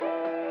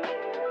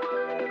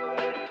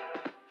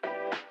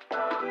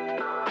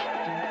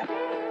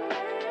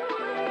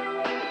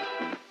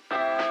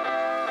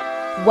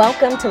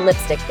Welcome to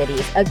Lipstick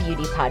Biddies, a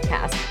beauty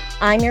podcast.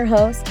 I'm your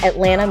host,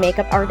 Atlanta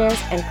makeup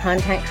artist and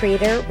content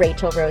creator,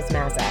 Rachel Rose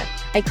Mazza.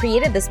 I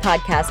created this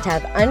podcast to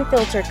have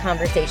unfiltered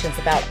conversations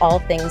about all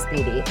things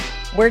beauty.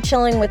 We're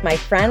chilling with my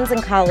friends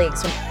and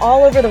colleagues from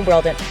all over the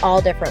world in all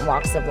different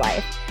walks of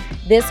life.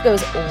 This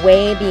goes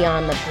way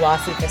beyond the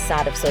glossy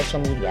facade of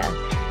social media.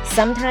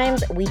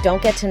 Sometimes we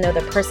don't get to know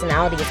the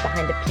personalities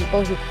behind the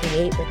people who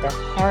create with their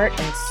heart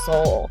and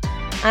soul.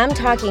 I'm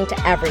talking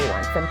to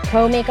everyone from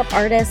pro makeup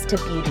artists to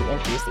beauty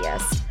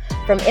enthusiasts,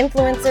 from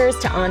influencers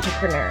to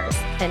entrepreneurs,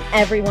 and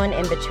everyone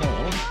in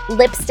between.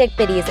 Lipstick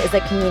Biddies is a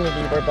community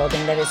we're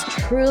building that is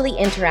truly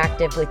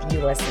interactive with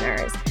you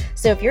listeners.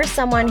 So if you're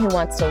someone who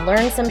wants to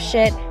learn some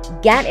shit,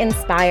 get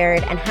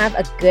inspired, and have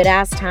a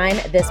good-ass time,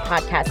 this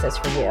podcast is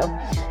for you.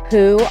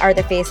 Who are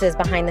the faces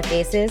behind the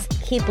faces?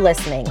 Keep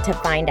listening to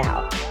find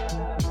out.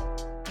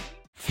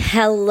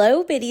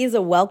 Hello, biddies.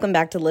 Welcome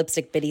back to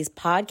Lipstick Biddies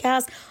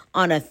podcast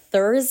on a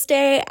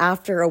Thursday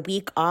after a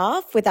week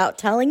off without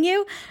telling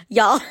you.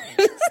 Y'all,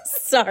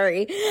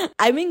 sorry.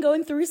 I've been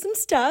going through some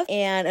stuff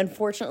and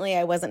unfortunately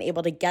I wasn't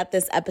able to get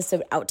this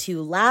episode out to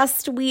you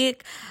last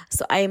week.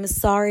 So I am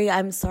sorry.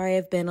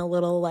 I've been a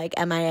little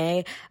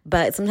MIA,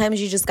 but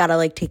sometimes you just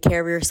gotta take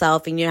care of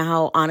yourself, and you know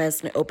how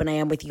honest and open I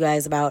am with you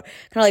guys about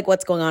kind of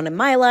what's going on in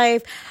my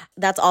life.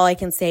 That's all I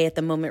can say at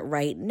the moment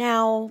right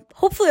now.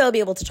 Hopefully I'll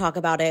be able to talk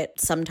about it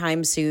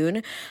sometime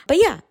soon. But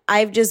yeah,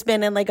 I've just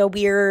been in a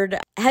weird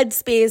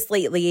headspace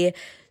lately.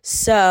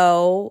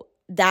 So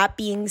that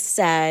being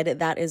said,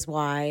 that is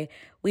why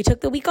we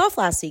took the week off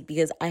last week,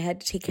 because I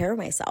had to take care of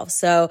myself.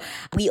 So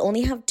we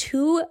only have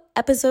 2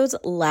 episodes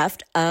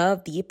left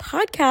of the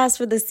podcast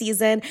for the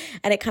season,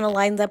 and it kind of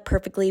lines up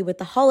perfectly with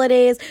the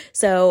holidays.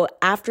 So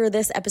after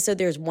this episode,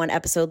 there's 1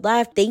 episode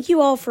left. Thank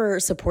you all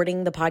for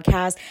supporting the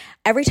podcast.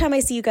 Every time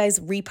I see you guys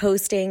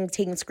reposting,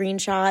 taking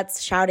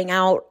screenshots, shouting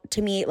out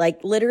to me,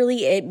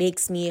 literally it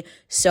makes me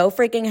so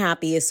freaking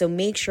happy. So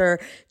make sure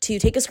to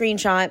take a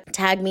screenshot,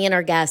 tag me and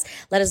our guest,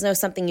 let us know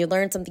something you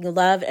learned, something you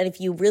love. And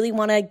if you really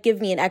want to give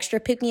me an extra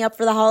pick me up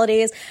for the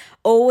holidays,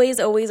 always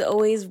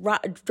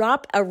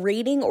drop a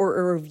rating or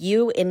a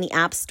review in the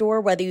App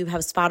Store, whether you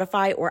have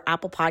Spotify or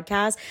Apple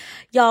Podcasts.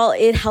 Y'all,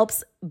 it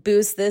helps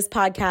boost this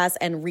podcast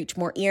and reach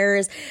more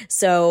ears.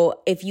 So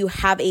if you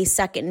have a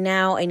second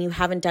now and you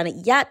haven't done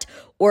it yet,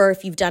 or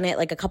if you've done it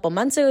a couple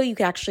months ago, you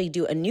can actually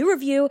do a new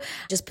review.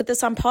 Just put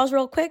this on pause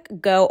real quick,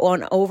 go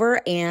on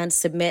over and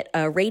submit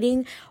a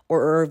rating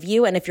or a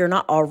review. And if you're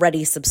not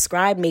already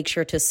subscribed, make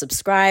sure to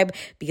subscribe,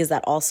 because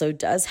that also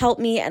does help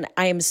me. And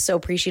I am so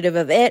appreciative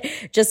of it.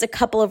 Just a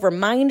couple of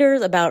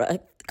reminders about a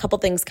couple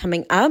things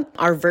coming up.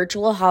 Our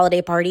virtual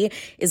holiday party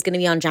is going to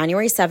be on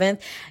January 7th.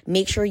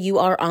 Make sure you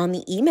are on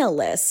the email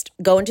list.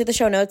 Go into the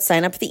show notes,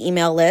 sign up for the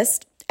email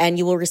list, and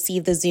you will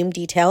receive the Zoom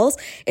details.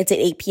 It's at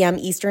 8 p.m.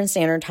 Eastern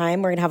Standard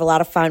Time. We're going to have a lot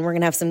of fun. We're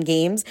going to have some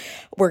games.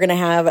 We're going to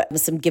have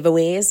some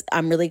giveaways.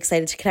 I'm really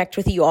excited to connect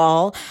with you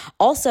all.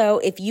 Also,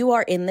 if you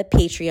are in the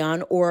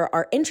Patreon or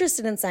are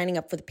interested in signing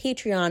up for the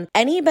Patreon,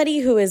 anybody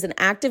who is an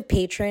active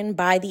patron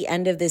by the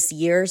end of this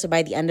year, so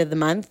by the end of the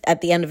month,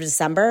 at the end of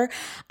December,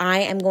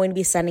 I am going to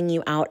be sending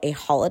you out a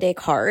holiday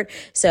card.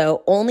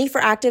 So only for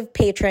active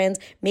patrons.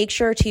 Make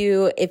sure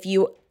to, if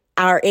you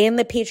are in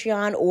the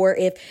Patreon, or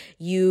if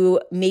you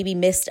maybe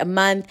missed a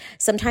month,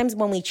 sometimes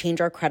when we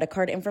change our credit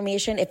card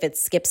information, if it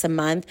skips a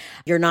month,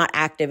 you're not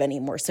active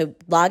anymore. So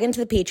log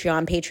into the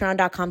Patreon,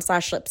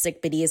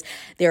 patreon.com/lipstickbiddies.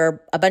 There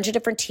are a bunch of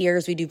different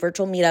tiers. We do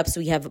virtual meetups.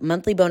 We have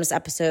monthly bonus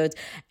episodes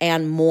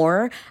and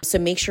more. So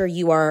make sure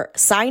you are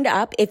signed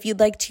up if you'd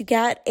like to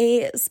get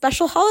a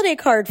special holiday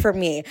card from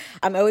me.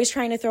 I'm always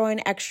trying to throw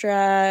in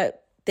extra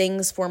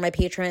things for my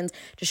patrons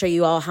to show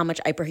you all how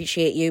much I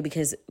appreciate you,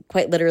 because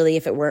quite literally,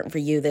 if it weren't for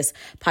you, this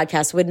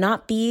podcast would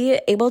not be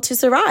able to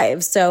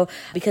survive. So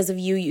because of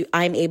you,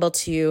 I'm able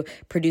to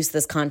produce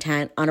this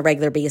content on a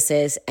regular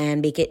basis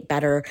and make it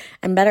better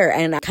and better.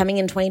 And coming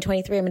in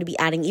 2023, I'm going to be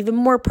adding even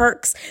more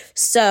perks.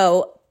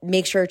 So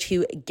make sure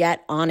to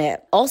get on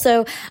it.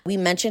 Also, we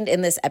mentioned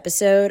in this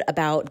episode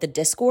about the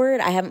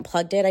Discord. I haven't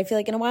plugged it, I feel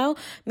in a while.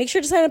 Make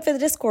sure to sign up for the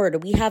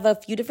Discord. We have a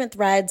few different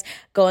threads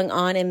going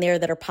on in there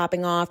that are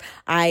popping off.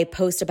 I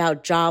post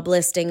about job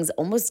listings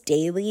almost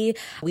daily.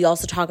 We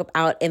also talk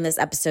about in this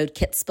episode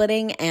kit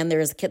splitting, and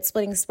there's a kit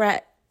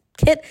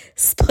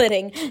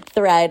splitting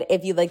thread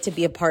if you'd like to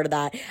be a part of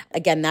that.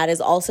 Again, that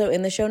is also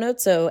in the show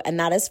notes, and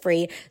that is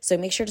free. So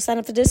make sure to sign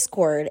up for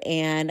Discord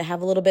and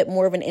have a little bit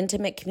more of an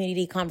intimate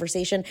community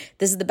conversation.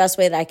 This is the best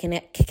way that I can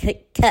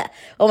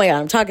oh my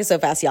God, I'm talking so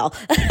fast, y'all.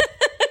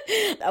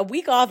 A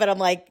week off and I'm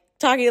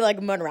talking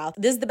like Monroe.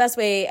 This is the best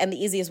way and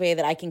the easiest way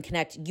that I can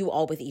connect you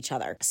all with each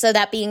other. So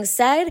that being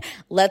said,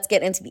 let's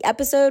get into the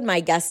episode.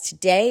 My guest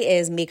today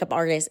is makeup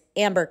artist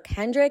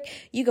Kendrick.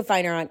 You can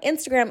find her on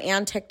Instagram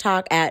and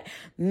TikTok at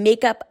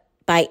makeup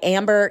by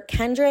Amber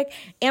Kendrick.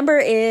 Amber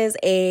is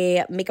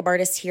a makeup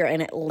artist here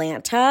in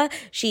Atlanta.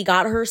 She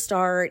got her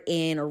start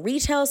in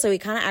retail, so we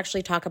kind of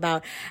actually talk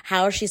about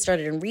how she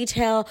started in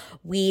retail.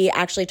 We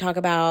actually talk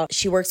about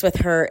she works with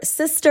her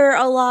sister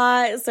a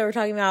lot, so we're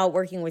talking about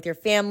working with your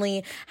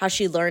family, how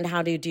she learned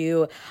how to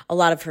do a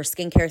lot of her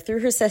skincare through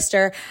her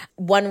sister.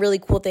 One really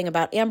cool thing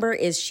about Amber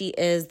is she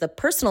is the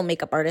personal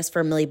makeup artist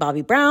for Millie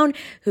Bobby Brown,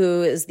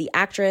 who is the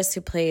actress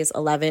who plays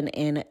Eleven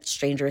in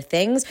Stranger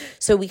Things.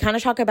 So we kind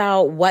of talk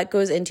about what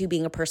goes into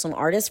being a personal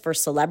artist for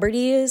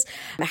celebrities,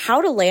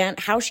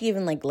 how she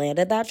even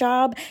landed that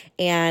job,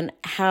 and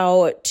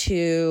how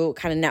to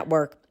kind of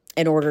network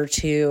in order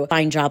to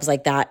find jobs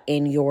like that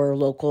in your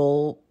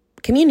local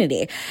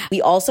community. We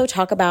also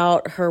talk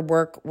about her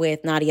work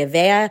with Nadia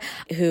Vea,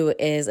 who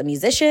is a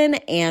musician,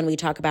 and we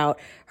talk about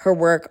her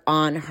work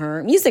on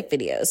her music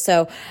videos.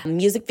 So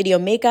music video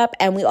makeup,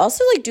 and we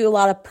also do a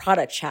lot of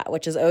product chat,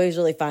 which is always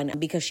really fun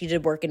because she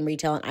did work in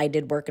retail and I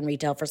did work in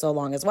retail for so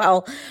long as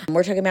well.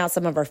 We're talking about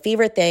some of our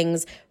favorite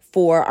things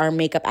for our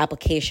makeup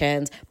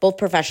applications, both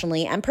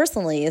professionally and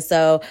personally.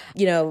 So,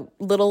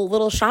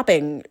 little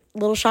shopping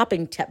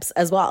tips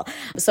as well.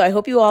 So I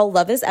hope you all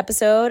love this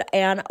episode,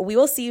 and we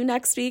will see you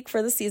next week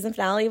for the season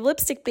finale of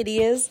Lipstick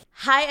Biddies.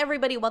 Hi,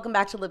 everybody. Welcome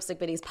back to Lipstick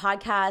Biddies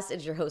podcast.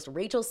 It's your host,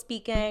 Rachel,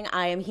 speaking.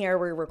 I am here.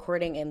 We're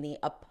recording in the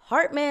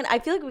apartment. I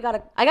feel like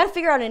I gotta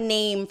figure out a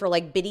name for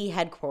Biddy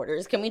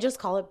headquarters. Can we just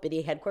call it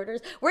Biddy headquarters?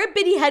 We're at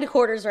Biddy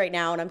headquarters right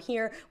now, and I'm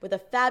here with a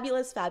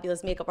fabulous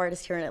makeup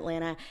artist here in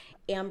Atlanta,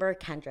 Amber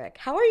Kendrick.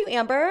 How are you,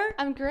 Amber?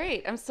 I'm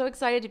great. I'm so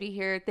excited to be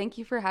here. Thank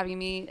you for having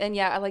me. And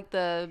yeah, I like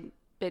the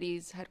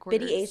Biddy's headquarters.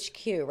 Biddy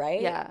HQ,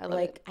 right? Yeah, I love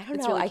it. I don't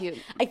it's know. Really cute.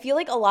 I feel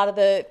like a lot of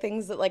the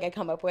things that I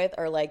come up with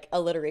are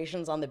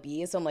alliterations on the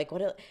B. So I'm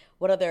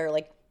what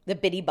other the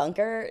Biddy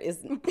bunker is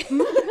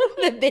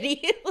the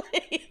Biddy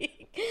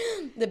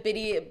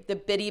the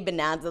Biddy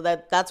Bonanza.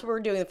 That's what we're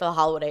doing for the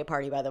holiday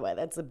party, by the way.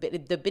 That's the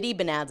Biddy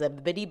Bonanza,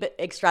 the Biddy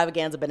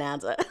Extravaganza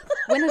Bonanza.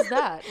 When is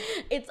that?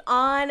 It's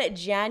on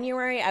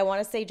January, I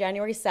want to say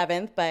January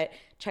 7th, but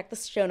check the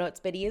show notes,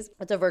 biddies.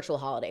 It's a virtual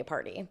holiday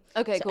party.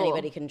 Okay, so cool.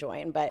 Anybody can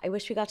join, but I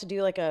wish we got to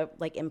do a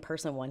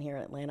in-person one here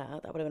in Atlanta.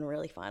 That would have been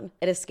really fun.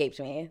 It escaped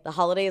me. The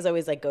holidays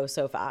always go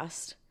so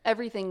fast.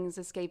 Everything's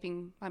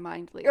escaping my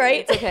mind lately.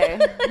 Right? It's okay.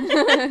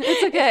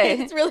 It's okay.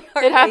 It's really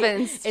hard. It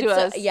happens to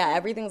us. Yeah,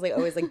 everything's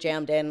always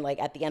jammed in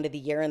at the end of the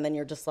year, and then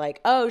you're just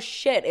oh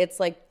shit, it's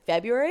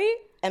February,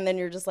 and then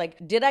you're just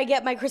did I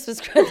get my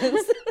Christmas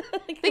presents?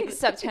 I think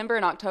September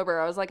and October,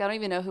 I was I don't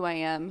even know who I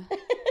am.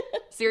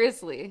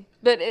 Seriously.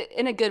 But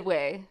in a good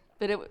way.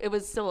 But it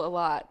was still a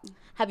lot.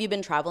 Have you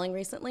been traveling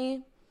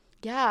recently?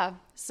 Yeah.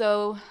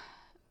 So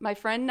my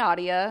friend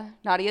Nadia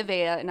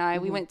Vea, and I,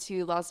 we went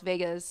to Las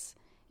Vegas,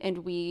 and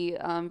we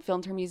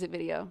filmed her music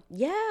video.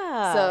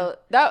 Yeah. So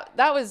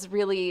that was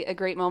really a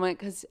great moment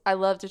because I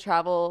love to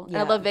travel. Yeah.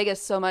 And I love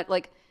Vegas so much.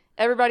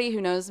 Everybody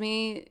who knows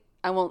me,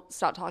 I won't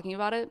stop talking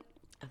about it.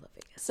 I love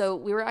Vegas. So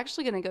we were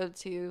actually going to go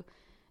to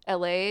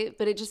LA,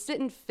 but it just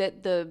didn't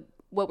fit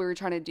what we were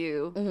trying to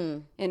do. Mm-hmm.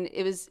 And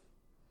it was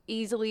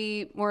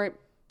more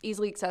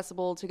easily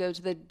accessible to go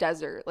to the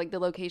desert, the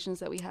locations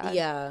that we had.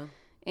 Yeah.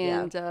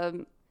 And,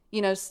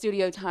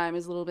 studio time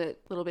is a little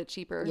bit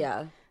cheaper.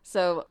 Yeah.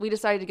 So we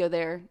decided to go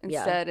there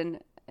instead, and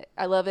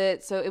I love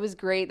it. So it was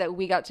great that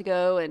we got to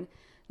go, and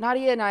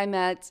Nadia and I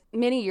met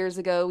many years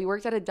ago. We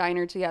worked at a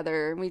diner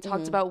together, and we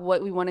talked about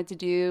what we wanted to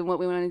do and what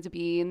we wanted to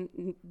be,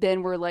 and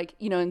then we're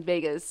in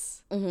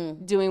Vegas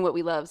doing what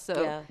we love.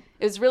 So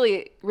it was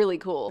really, really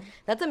cool.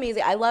 That's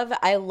amazing. I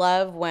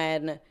love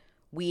when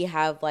we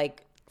have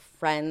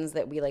friends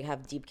that we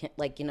have deep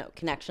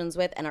connections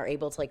with and are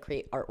able to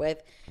create art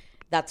with.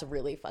 That's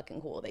really fucking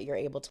cool that you're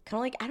able to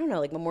kind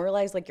of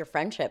memorialize your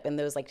friendship in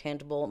those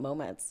tangible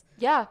moments.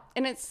 Yeah,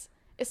 and it's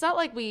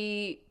not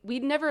we'd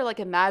never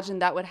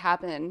imagined that would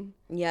happen.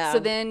 Yeah. So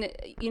then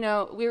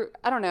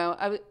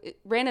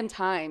random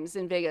times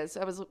in Vegas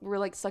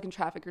we're stuck in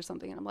traffic or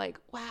something, and I'm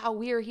wow,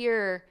 we are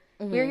here.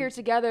 Mm-hmm. We're here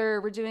together.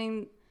 We're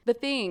doing the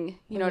thing.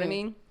 You know what I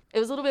mean? It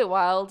was a little bit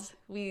wild.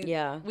 We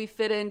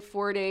fit in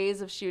 4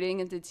 days of shooting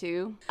into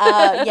 2.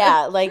 We'll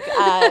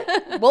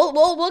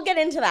get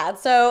into that.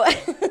 So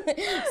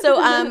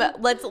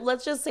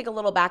let's just take a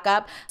little back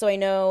up. So I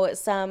know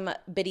some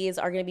biddies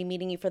are going to be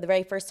meeting you for the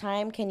very first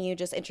time. Can you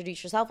just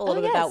introduce yourself a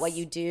little bit about what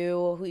you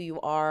do, who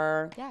you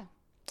are? Yeah.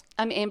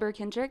 I'm Amber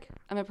Kendrick.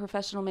 I'm a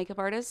professional makeup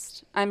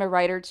artist. I'm a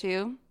writer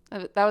too.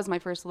 That was my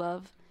first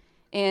love.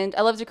 And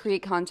I love to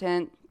create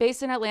content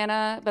based in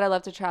Atlanta, but I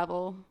love to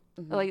travel.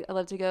 Mm-hmm. I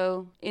love to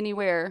go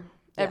anywhere,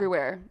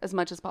 everywhere, as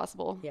much as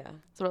possible. Yeah.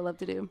 That's what I love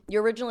to do.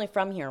 You're originally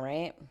from here,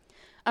 right?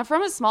 I'm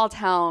from a small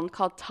town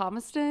called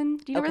Thomaston.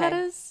 Do you know where that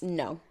is?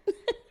 No.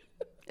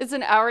 It's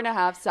an hour and a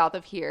half south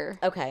of here.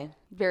 Okay.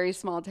 Very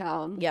small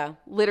town. Yeah.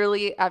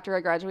 Literally, after I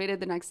graduated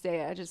the next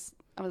day,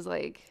 I was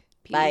peace.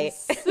 Bye.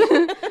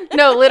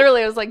 No,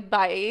 literally, I was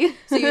bye.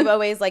 So you've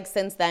always,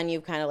 since then,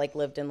 you've kind of,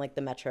 lived in,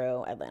 the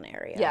metro Atlanta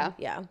area. Yeah.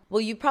 Yeah.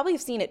 Well, you probably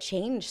have seen it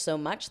change so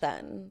much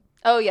then.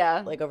 Oh,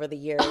 yeah. Like over the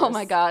years. Oh,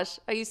 my gosh.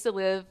 I used to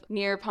live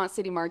near Ponce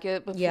City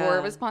Market before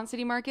it was Ponce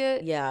City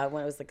Market. Yeah,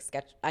 when it was like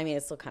sketch. I mean,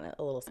 it's still kind of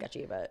a little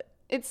sketchy, but.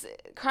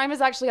 Crime has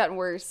actually gotten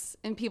worse,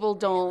 and people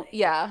don't.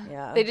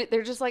 Yeah.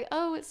 They're just like,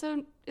 oh,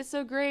 it's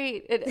so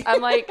great.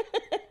 I'm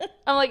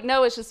like,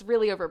 no, it's just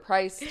really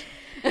overpriced.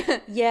 Yeah,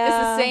 it's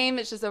the same.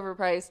 It's just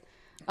overpriced.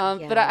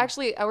 But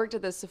I worked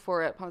at the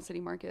Sephora at Ponce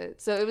City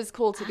Market, so it was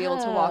cool to be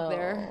able to walk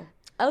there.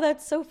 Oh,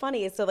 that's so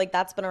funny. So like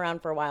that's been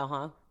around for a while,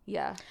 huh?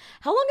 Yeah.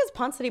 How long has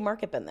Ponce City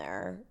Market been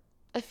there?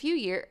 A few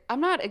years. I'm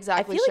not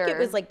exactly sure. I feel like it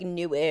was like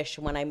newish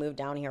when I moved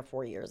down here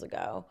 4 years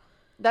ago.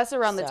 That's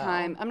around the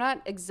time. I'm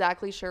not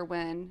exactly sure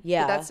when.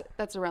 Yeah. But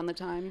that's around the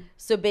time.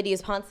 So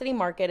Biddy's Ponce City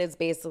Market is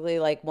basically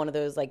like one of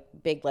those like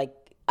big like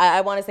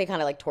I want to say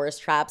kind of like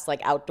tourist traps, like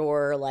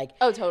outdoor like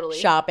totally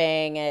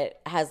shopping. It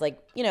has like,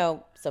 you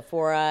know,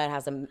 Sephora.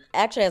 It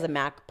actually has a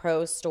Mac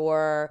Pro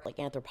store, like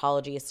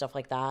Anthropology, stuff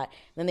like that.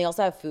 And then they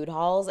also have food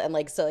halls. And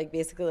like, so like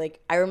basically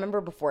like I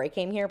remember before I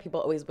came here, people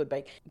always would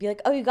be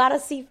like, oh, you got to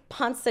see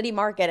Ponce City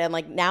Market. And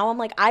like now I'm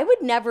like, I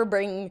would never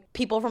bring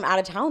people from out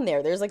of town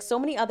there. There's like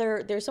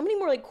there's so many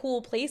more like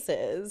cool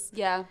places.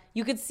 Yeah.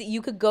 You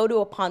could go to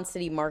a Ponce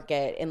City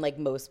Market in like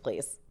most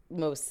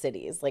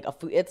cities, like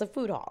it's a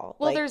food hall.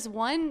 Well, like, there's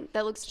one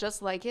that looks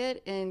just like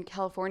it in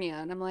California,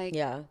 and I'm like,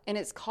 yeah, and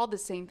it's called the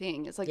same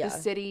thing. It's like the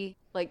city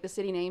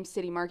name,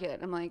 City Market.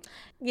 I'm like,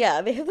 yeah,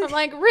 I'm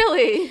like,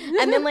 really?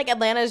 And then like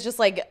Atlanta is just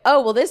like,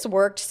 oh, well, this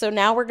worked, so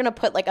now we're gonna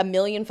put like a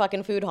million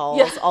fucking food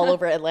halls all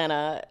over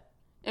Atlanta.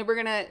 And we're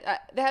gonna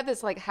they have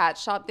this like hat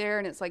shop there,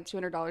 and it's like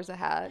 $200 a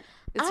hat.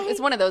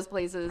 It's one of those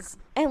places.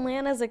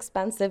 Atlanta's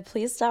expensive.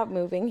 Please stop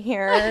moving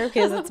here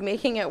because it's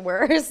making it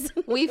worse.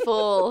 We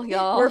full,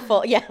 y'all. We're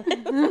full. Yeah.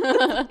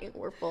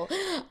 We're full.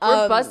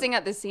 We're busting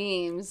at the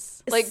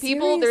seams. Like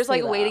people, there's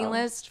like waiting though.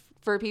 list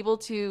for people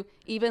to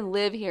even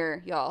live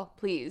here, y'all.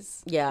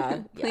 Please.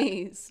 Yeah.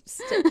 Please.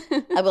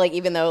 I would like,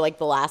 even though like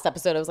the last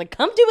episode I was like,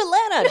 come to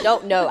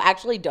Atlanta.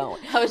 Actually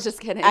don't. I was just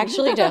kidding.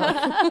 Actually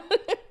don't.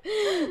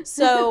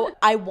 So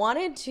I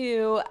wanted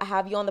to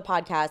have you on the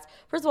podcast.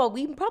 First of all,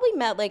 we probably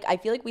met like, I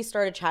feel like we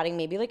started chatting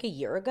maybe like a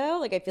year ago.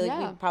 Like I feel like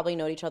we've probably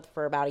known each other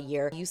for about a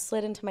year. You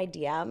slid into my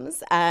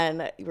DMs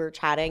and we were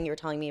chatting. You were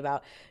telling me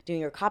about doing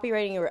your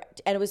copywriting.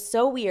 And it was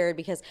so weird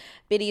because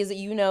Biddies,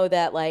 you know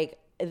that like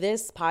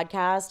this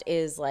podcast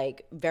is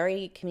like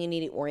very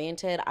community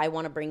oriented. I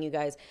want to bring you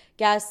guys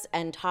guests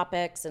and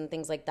topics and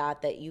things like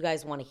that you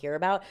guys want to hear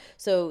about.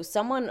 So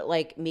someone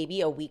like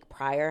maybe a week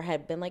prior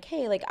had been like,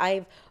 hey, like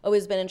I've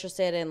always been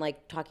interested in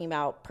like talking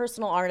about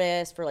personal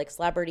artists for like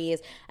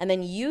celebrities. And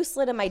then you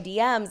slid in my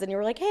DMs and you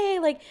were like, hey,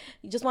 like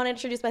you just want to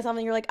introduce myself.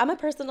 And you're like, I'm a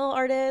personal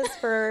artist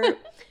for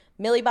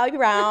Millie Bobby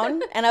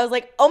Brown. And I was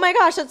like, oh my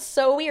gosh, that's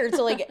so weird.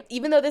 So like,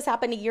 even though this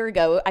happened a year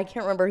ago, I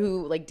can't remember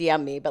who like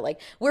DM'd me, but like,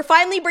 we're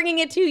finally bringing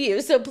it to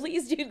you. So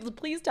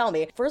please tell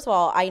me. First of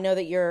all, I know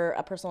that you're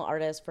a personal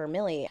artist for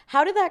Millie.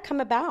 How did that come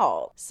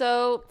about?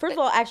 So first of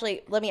all,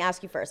 actually, let me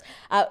ask you first.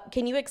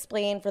 Can you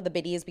explain for the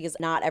biddies, because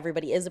not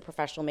everybody is a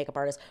professional makeup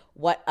artist,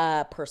 what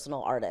a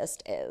personal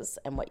artist is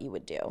and what you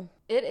would do?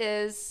 It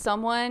is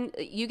someone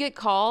you get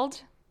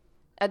called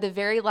at the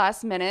very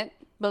last minute.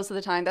 Most of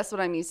the time, that's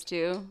what I'm used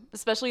to.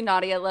 Especially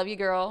Nadia, love you,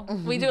 girl.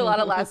 We do a lot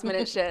of last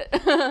minute shit.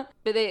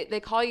 But they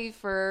call you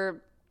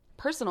for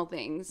personal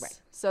things.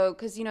 Right. So,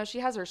 because, you know, she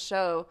has her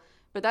show,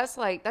 but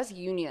that's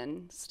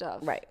union stuff.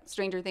 Right.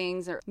 Stranger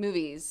Things or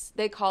movies.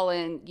 They call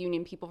in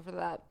union people for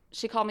that.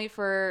 She called me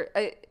for,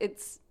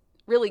 it's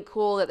really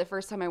cool that the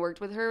first time I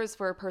worked with her was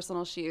for a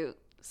personal shoot.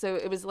 So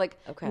it was like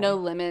no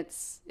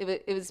limits.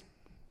 It was,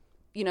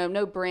 you know,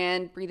 no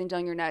brand breathing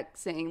down your neck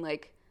saying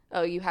like,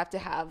 oh, you have to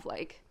have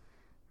like,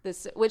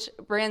 this, which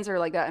brands are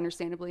like that,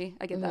 understandably.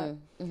 I get that.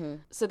 Mm-hmm.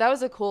 So that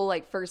was a cool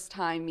like first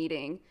time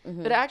meeting.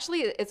 Mm-hmm. But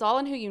actually, it's all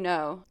in who you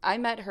know. I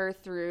met her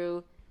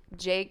through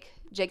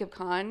Jacob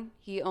Kahn.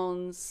 He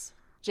owns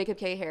Jacob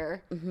K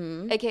Hair,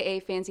 aka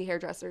Fancy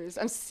Hairdressers.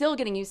 I'm still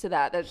getting used to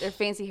that they're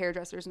fancy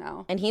hairdressers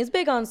now. And he's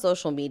big on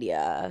social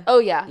media. Oh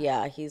yeah,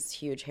 yeah, he's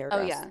huge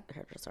hairdresser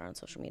on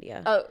social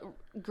media. Oh,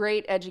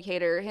 great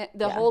educator.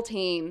 The whole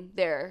team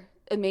there,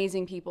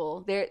 amazing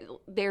people.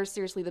 They're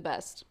seriously the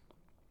best.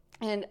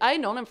 And I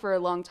had known him for a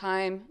long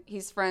time.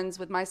 He's friends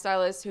with my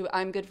stylist, who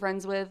I'm good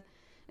friends with.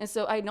 And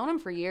so I'd known him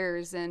for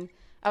years. And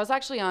I was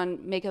actually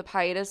on makeup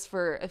hiatus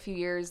for a few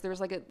years. There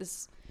was like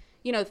this,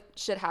 you know,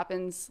 shit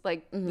happens,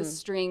 like this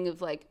string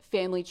of like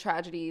family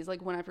tragedies,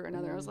 like one after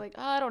another. I was like,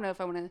 oh, I don't know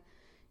if I want to,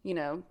 you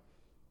know,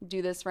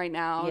 do this right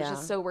now. I was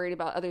just so worried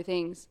about other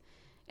things.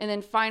 And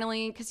then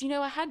finally, because, you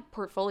know, I had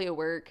portfolio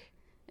work.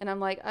 And I'm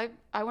like,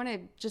 I want to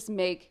just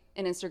make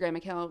an Instagram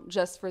account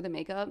just for the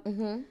makeup.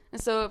 Mm-hmm.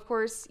 And so, of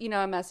course, you know,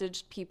 I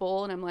messaged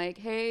people and I'm like,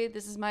 hey,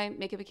 this is my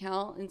makeup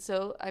account. And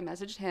so I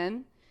messaged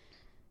him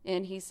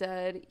and he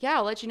said, yeah,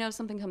 I'll let you know if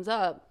something comes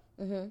up.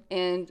 Mm-hmm.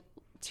 And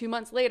 2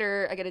 months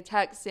later, I get a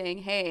text saying,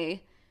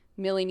 hey,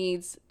 Millie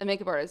needs a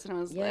makeup artist. And I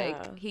was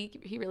like,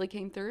 he really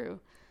came through.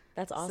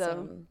 That's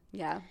awesome. So,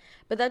 yeah.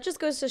 But that just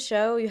goes to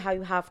show you how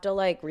you have to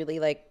like really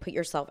like put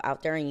yourself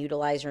out there and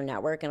utilize your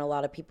network. And a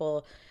lot of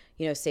people,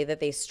 say that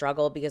they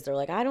struggle because they're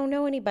like, I don't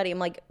know anybody. I'm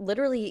like,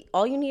 literally,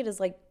 all you need is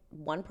like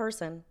one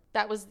person.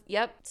 That was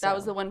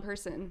the one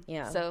person.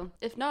 Yeah. So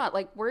if not,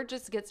 like, word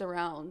just gets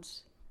around.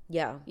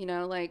 Yeah.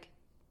 Like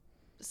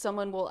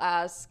someone will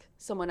ask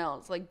someone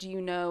else, like, do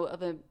you know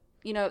of a,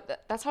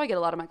 that's how I get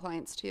a lot of my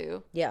clients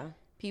too. Yeah.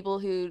 People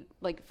who,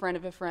 like, friend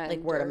of a friend.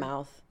 Like word of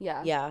mouth.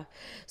 Yeah. Yeah.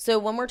 So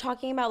when we're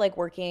talking about like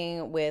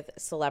working with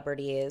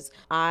celebrities,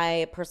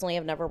 I personally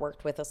have never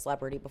worked with a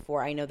celebrity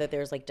before. I know that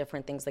there's like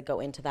different things that go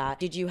into that.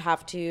 Did you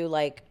have to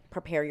like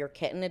prepare your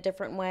kit in a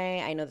different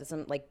way? I know that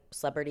some like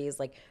celebrities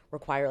like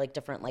require like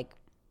different like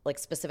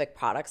specific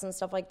products and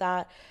stuff like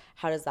that.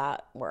 How does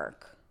that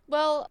work?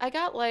 Well, I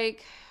got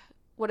like,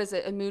 what is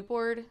it, a mood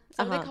board? Is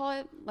that what they call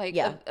it? Like,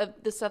 of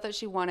the stuff that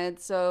she wanted.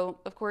 So,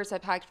 of course, I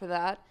packed for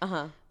that.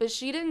 But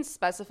she didn't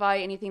specify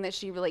anything that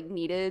she really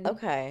needed.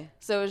 Okay.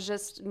 So it was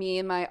just me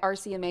and my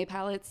RCMA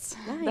palettes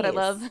that I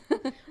love.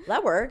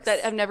 That works.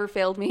 That have never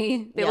failed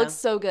me. They look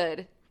so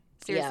good.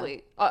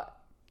 Seriously. Yeah.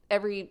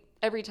 Every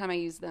time I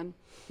use them.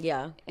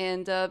 Yeah.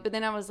 And but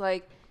then I was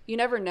like, you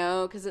never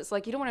know, because it's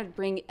like you don't want to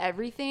bring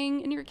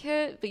everything in your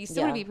kit, but you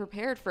still want to be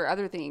prepared for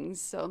other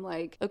things. So I'm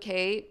like,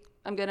 okay,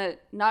 I'm going to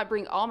not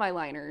bring all my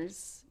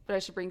liners, but I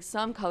should bring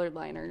some colored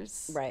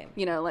liners. Right.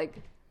 Like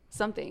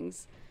some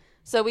things.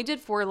 So we did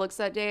 4 looks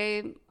that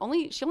day.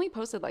 She only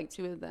posted like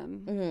 2 of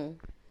them. Mm-hmm.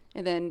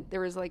 And then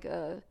there was like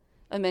a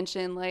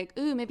mention like,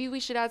 ooh, maybe we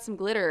should add some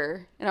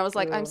glitter. And I was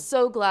like, I'm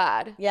so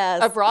glad.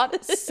 Yes. I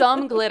brought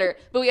some glitter.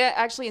 But we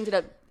actually ended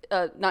up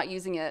not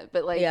using it.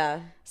 But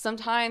like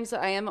sometimes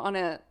I am on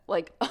a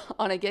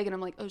gig and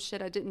I'm like, oh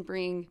shit, I didn't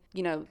bring,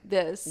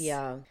 this.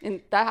 Yeah.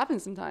 And that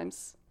happens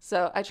sometimes.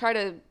 So I try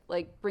to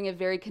like bring a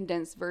very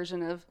condensed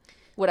version of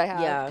what I have.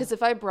 Yeah. Because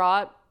if I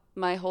brought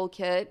my whole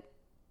kit,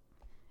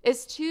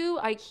 it's 2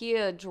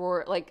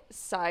 IKEA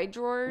side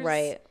drawers.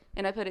 Right.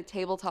 And I put a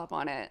tabletop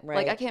on it. Right.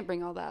 Like, I can't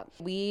bring all that.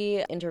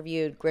 We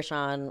interviewed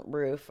Grishan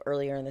Roof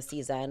earlier in the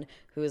season,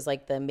 who is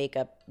like the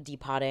makeup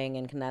depotting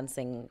and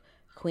condensing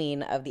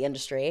queen of the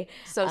industry.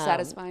 So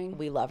satisfying.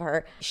 We love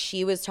her.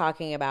 She was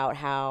talking about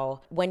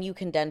how when you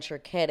condense your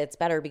kit, it's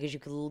better because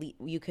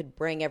you could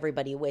bring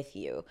everybody with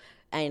you,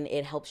 and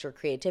it helps your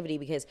creativity,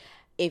 because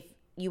if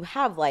you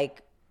have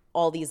like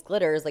all these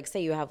glitters, like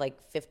say you have like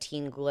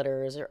 15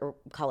 glitters or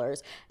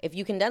colors, if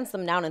you condense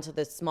them down into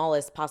the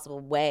smallest possible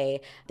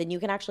way, then you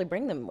can actually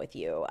bring them with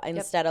you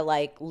instead of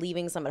like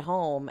leaving some at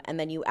home, and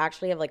then you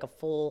actually have like a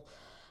full,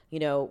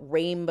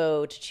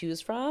 rainbow to choose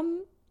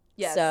from.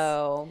 Yes.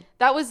 So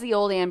that was the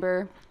old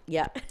Amber.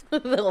 Yeah.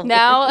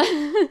 Now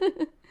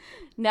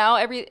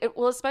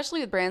especially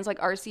with brands like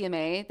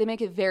RCMA, they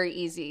make it very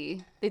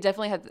easy. They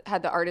definitely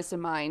had the artist in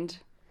mind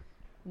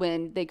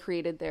when they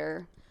created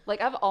their, like,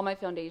 I have all my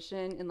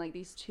foundation in like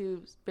these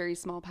 2 very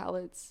small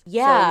palettes.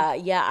 Yeah.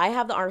 Yeah. I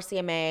have the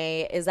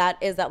RCMA. Is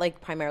that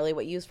like primarily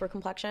what you use for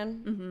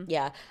complexion? Mm-hmm.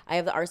 Yeah. I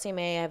have the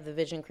RCMA. I have the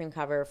Vision Cream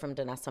Cover from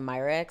Danessa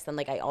Myricks, and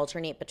like I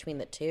alternate between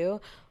the 2.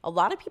 A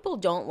lot of people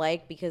don't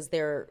like because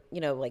they're,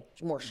 like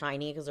more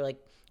shiny because they're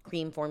like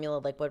cream formula,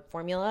 like wood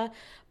formula.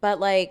 But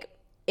like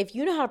if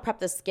you know how to prep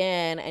the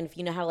skin and if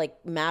you know how to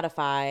like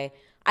mattify,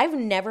 I've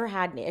never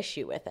had an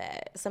issue with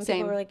it. Some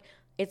people are like,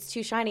 it's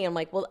too shiny. I'm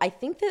like, well, I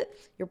think that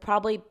you're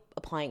probably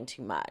applying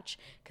too much,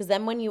 because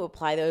then when you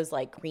apply those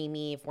like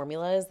creamy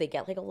formulas, they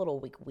get like a little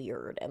like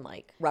weird and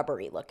like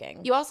rubbery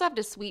looking. You also have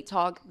to sweet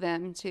talk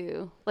them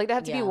too. Like they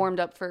have to be warmed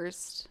up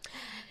first.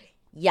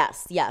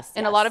 Yes.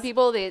 And a lot of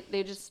people,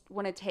 they just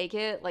want to take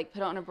it, like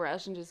put it on a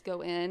brush and just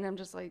go in. I'm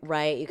just like,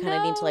 right. You kind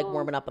of need to like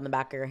warm it up on the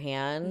back of your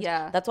hand.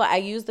 Yeah. That's why I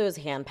use those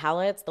hand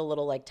palettes, the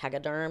little like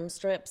Tegaderm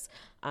strips.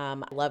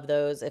 I love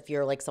those. If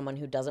you're like someone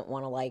who doesn't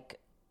want to like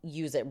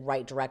use it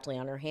right directly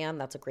on her hand,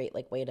 that's a great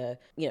like way to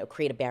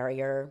create a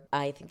barrier.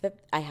 I think that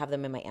I have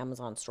them in my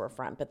Amazon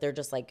storefront, but they're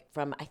just like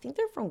I think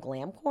they're from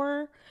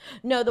Glamcore.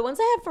 No, the ones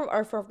I have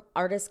are from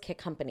Artist Kit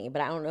Company,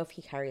 but I don't know if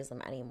he carries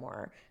them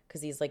anymore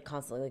because he's like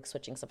constantly like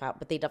switching stuff out.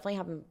 But they definitely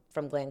have them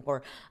from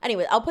Glamcore.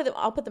 Anyway, I'll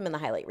put them in the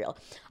highlight reel.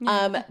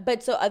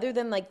 But so other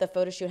than like the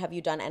photo shoot, have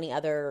you done any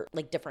other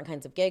like different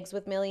kinds of gigs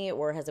with Millie,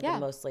 or has it been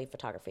mostly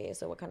photography?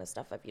 So what kind of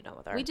stuff have you done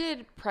with her? We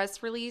did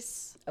press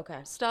release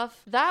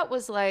stuff. That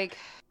was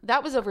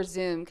over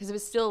Zoom because it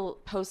was still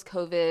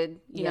post-COVID.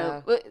 You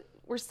know,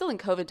 we're still in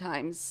COVID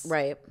times.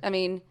 Right. I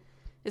mean,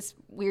 it's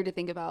weird to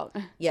think about.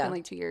 It's been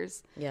like 2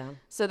 years. Yeah.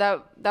 So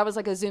that was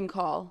like a Zoom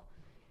call.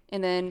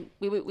 And then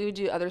we would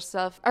do other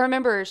stuff. I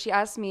remember she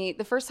asked me,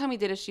 the first time we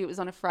did a shoot was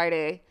on a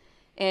Friday.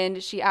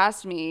 And she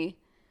asked me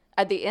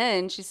at the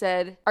end, she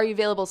said, are you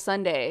available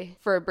Sunday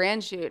for a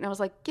brand shoot? And I was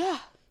like, yeah.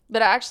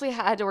 But I actually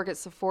had to work at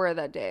Sephora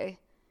that day.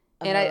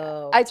 And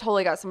I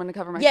totally got someone to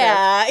cover my shift.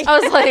 I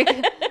was like,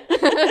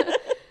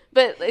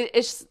 but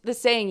it's the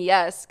saying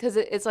yes. Because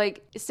it's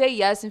like, say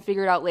yes and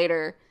figure it out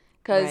later.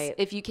 Because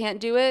if you can't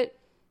do it,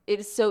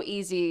 it is so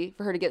easy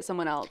for her to get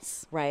someone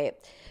else. Right.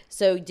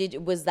 So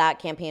was that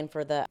campaign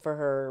for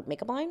her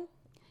makeup line?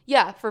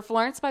 Yeah, for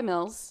Florence by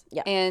Mills.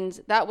 Yeah. And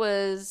that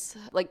was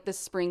like the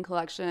spring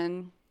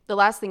collection. The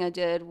last thing I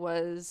did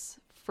was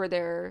for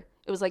their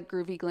it was like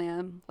groovy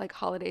glam, like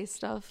holiday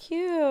stuff.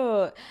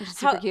 Cute. Which is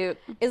super cute.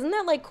 Isn't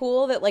that like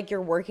cool that like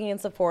you're working in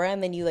Sephora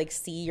and then you like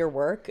see your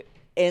work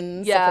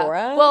in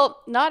Sephora?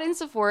 Well, not in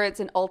Sephora. It's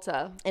in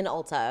Ulta. In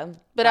Ulta.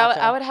 But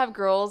Gotcha. I would have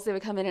girls, they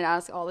would come in and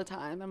ask all the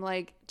time. I'm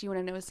like, do you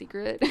want to know a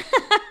secret?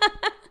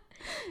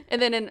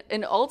 And then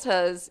in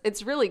Ulta's,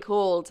 it's really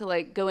cool to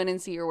like go in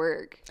and see your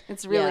work.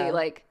 It's really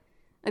like,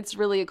 it's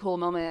really a cool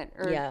moment.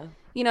 Or,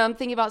 you know, I'm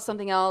thinking about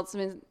something else.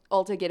 I'm in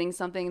Ulta getting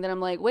something. Then I'm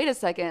like, wait a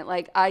second.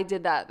 Like, I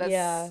did that.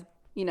 That's,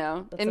 you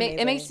know, it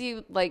makes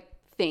you like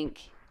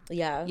think.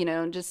 Yeah. You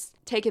know, and just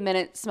take a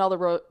minute, smell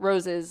the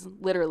roses,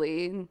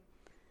 literally.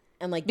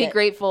 And like be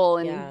grateful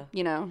and,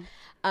 you know.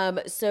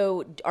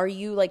 So are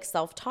you like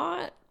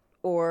self-taught,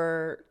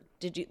 or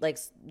did you like,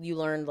 you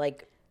learned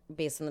like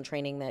based on the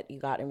training that you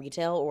got in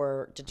retail,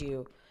 or did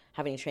you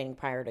have any training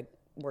prior to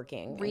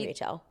working in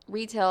retail?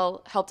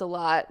 Retail helped a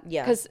lot.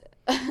 Yeah. Because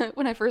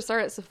when I first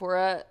started at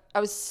Sephora, I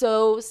was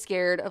so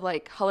scared of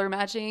like color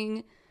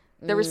matching.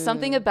 There was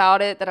something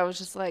about it that I was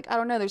just like, I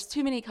don't know, there's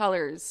too many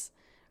colors,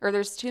 or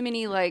there's too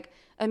many, like,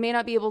 I may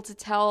not be able to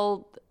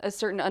tell a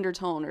certain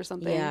undertone or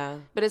something. Yeah.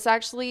 But it's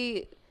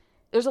actually,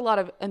 there's a lot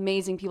of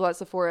amazing people at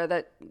Sephora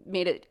that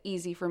made it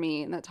easy for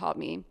me and that taught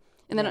me.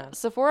 And then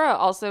Sephora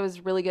also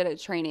is really good at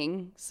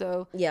training.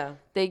 So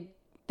they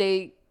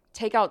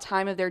take out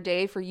time of their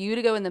day for you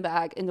to go in the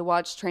back and to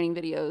watch training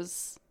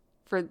videos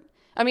for,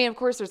 I mean, of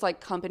course there's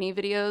like company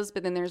videos,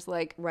 but then there's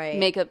like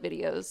makeup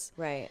videos.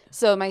 Right.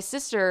 So my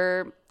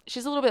sister,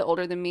 she's a little bit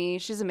older than me.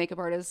 She's a makeup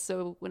artist.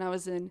 So when I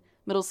was in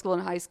middle school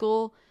and high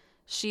school,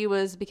 she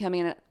was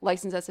becoming a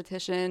licensed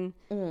esthetician,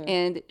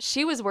 and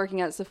she was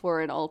working at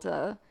Sephora and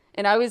Ulta.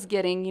 And I was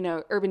getting, you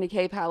know, Urban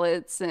Decay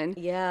palettes and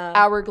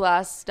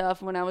Hourglass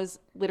stuff when I was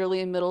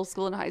literally in middle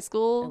school and high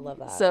school. I love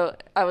that. So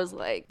I was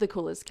like the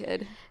coolest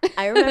kid.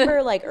 I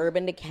remember like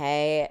Urban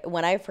Decay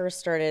when I first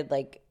started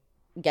like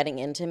getting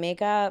into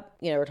makeup,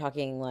 you know, we're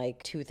talking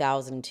like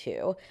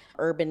 2002.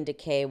 Urban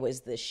Decay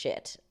was the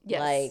shit.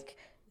 Yes. Like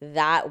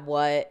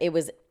it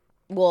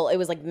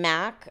was like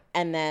MAC,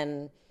 and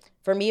then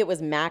for me it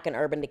was MAC and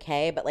Urban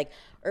Decay, but like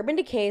Urban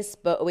Decay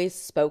always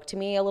spoke to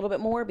me a little bit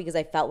more because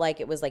I felt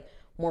like it was like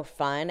more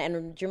fun.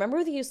 And do you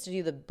remember they used to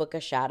do the Book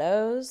of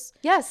Shadows?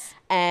 Yes.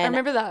 And I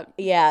remember that.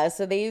 Yeah.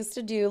 So they used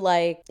to do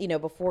like, you know,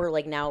 before,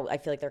 like now I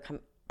feel like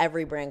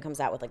every brand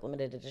comes out with like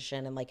limited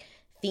edition and like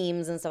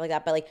themes and stuff like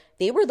that. But like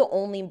they were the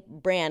only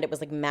brand, it was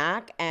like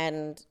MAC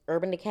and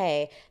Urban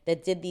Decay,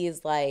 that did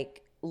these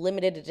like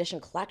limited edition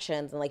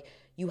collections, and like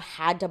you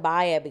had to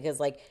buy it because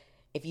like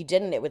if you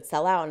didn't, it would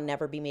sell out and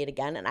never be made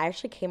again. And I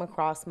actually came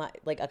across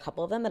a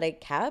couple of them that I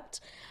kept.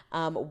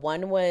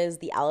 One was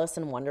the Alice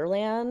in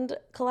Wonderland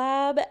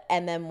collab,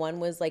 and then one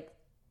was like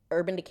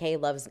Urban Decay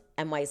Loves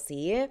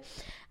NYC.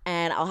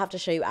 And I'll have to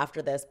show you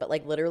after this, but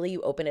like literally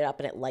you open it up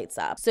and it lights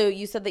up. So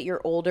you said that your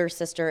older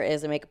sister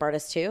is a makeup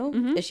artist too.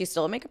 Mm-hmm. Is she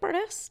still a makeup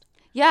artist?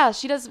 Yeah,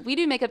 she does. We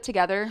do makeup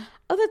together.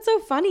 Oh, that's so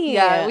funny.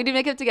 Yeah, we do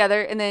makeup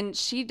together. And then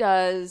she's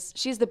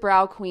the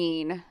brow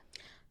queen.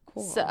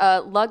 Cool.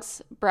 So,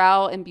 Lux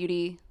Brow and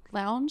Beauty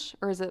Lounge,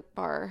 or is it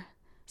bar?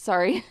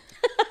 Sorry.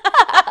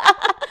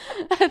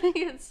 I think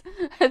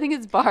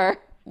it's bar.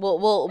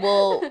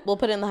 We'll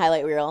put it in the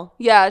highlight reel.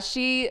 Yeah,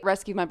 she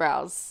rescued my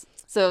brows.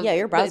 So yeah,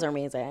 your brows are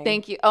amazing.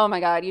 Thank you. Oh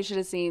my God, you should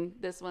have seen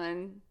this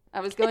one.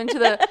 I was going to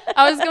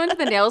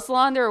the nail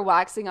salon. They were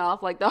waxing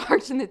off like the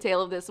arch and the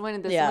tail of this one,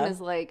 and this one is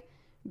like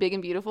big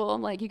and beautiful.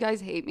 I'm like, you guys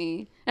hate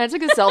me. And I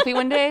took a selfie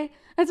one day.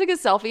 And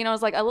I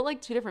was like, I look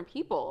like two different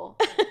people.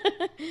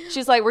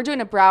 She's like, we're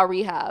doing a brow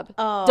rehab.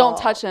 Oh. Don't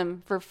touch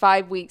him for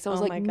 5 weeks. I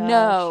was like,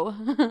 no.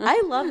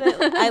 I love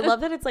it. I love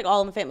that it's like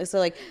all in the family.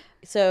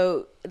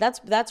 So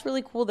that's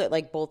really cool that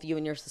like both you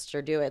and your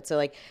sister do it. So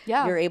like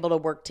you're able to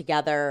work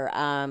together.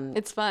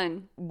 It's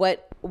fun.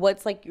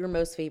 What's like your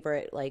most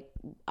favorite like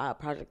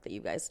project that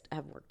you guys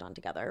have worked on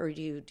together, or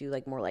do you do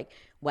like more like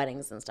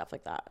weddings and stuff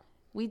like that?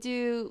 We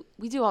do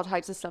all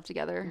types of stuff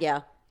together.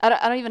 Yeah. I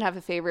don't even have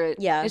a favorite.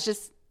 Yeah. It's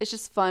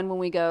just fun when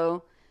we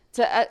go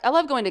to, I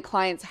love going to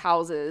clients'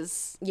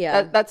 houses.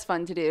 Yeah. That's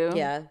fun to do.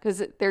 Yeah.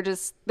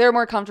 Because they're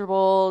more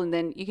comfortable, and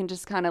then you can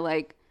just kind of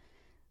like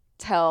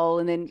tell,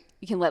 and then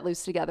you can let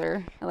loose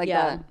together. I like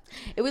that.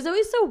 It was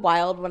always so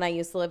wild when I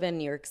used to live in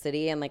New York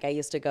City, and like I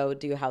used to go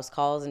do house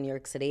calls in New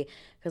York City,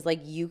 because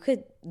like you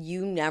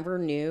never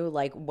knew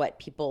like what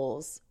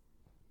people's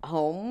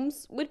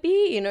homes would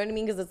be, you know what I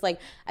mean? Because it's like,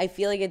 I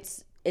feel like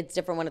it's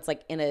different when it's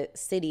like in a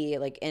city,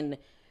 like in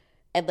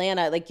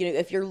Atlanta, like, you know,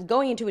 if you're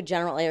going into a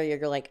general area,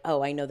 you're like,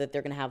 oh, I know that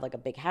they're gonna have like a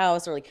big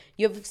house, or like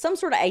you have some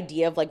sort of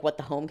idea of like what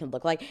the home can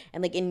look like.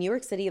 And like in New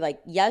York City,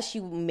 like, yes,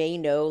 you may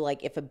know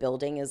like if a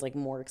building is like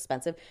more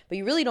expensive, but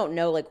you really don't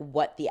know like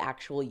what the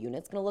actual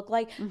unit's gonna look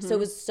like. Mm-hmm. So it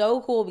was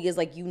so cool because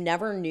like you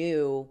never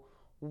knew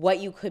what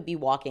you could be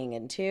walking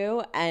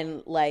into,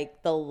 and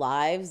like the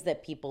lives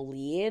that people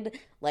lead,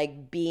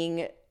 like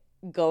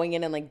going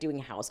in and like doing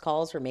house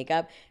calls for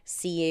makeup,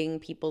 seeing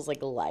people's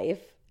like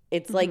life.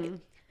 It's like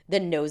the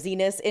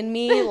nosiness in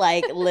me,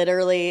 like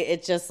literally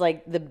it's just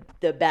like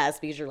the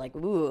best because you're like,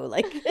 ooh,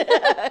 like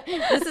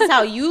this is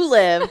how you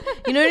live.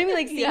 You know what I mean?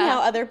 Like seeing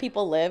how other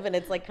people live, and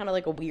it's like kind of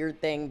like a weird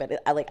thing,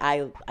 but I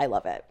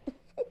love it.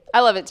 I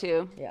love it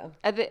too. Yeah.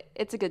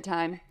 It's a good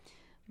time.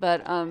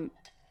 But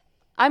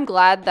I'm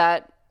glad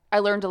that I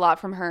learned a lot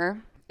from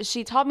her.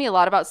 She taught me a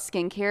lot about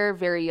skincare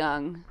very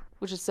young,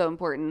 which is so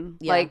important.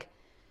 Yeah. Like,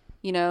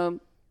 you know,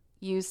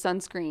 use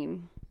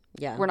sunscreen.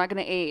 Yeah. We're not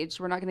going to age.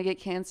 We're not going to get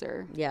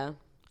cancer. Yeah.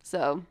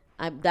 So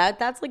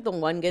that's like the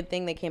one good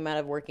thing that came out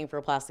of working for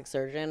a plastic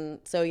surgeon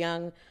so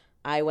young.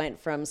 I went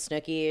from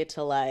Snooki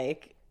to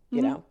like,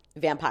 you know,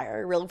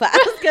 vampire real fast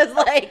because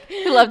like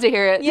I love to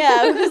hear it.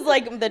 Yeah, it was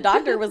like the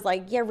doctor was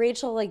like, yeah,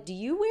 Rachel, like, do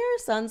you wear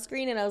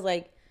sunscreen? And I was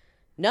like,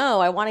 no,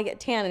 I want to get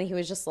tan. And he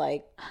was just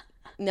like,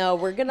 no,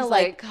 we're gonna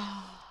like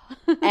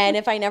and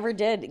if I never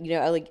did, you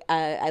know, like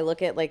I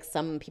look at like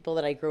some people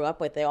that I grew up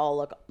with, they all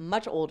look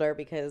much older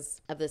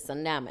because of the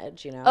sun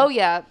damage, you know. Oh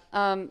yeah.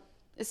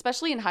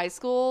 Especially in high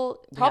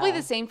school, probably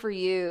the same for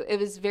you. It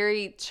was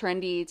very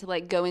trendy to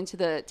like go into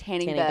the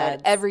tanning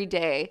bed every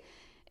day.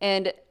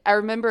 And I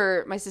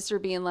remember my sister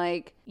being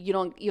like, you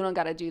don't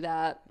got to do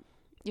that.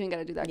 You ain't got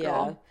to do that,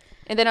 girl. Yeah.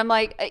 And then I'm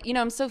like, you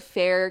know, I'm so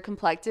fair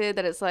complected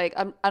that it's like,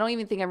 I don't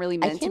even think I'm really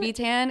meant to be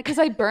tan because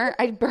I burn.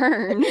 I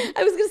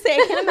was going to say,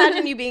 I can't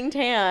imagine you being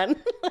tan.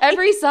 Like,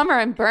 every summer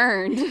I'm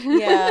burned.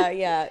 Yeah,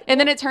 yeah. And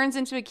then it turns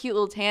into a cute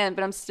little tan,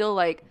 but I'm still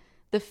like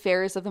the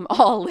fairest of them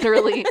all,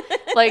 literally.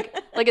 like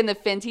in the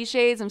Fenty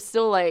shades, I'm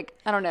still like,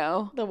 I don't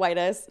know. The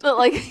whitest. But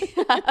like,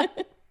 yeah.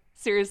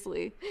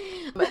 Seriously.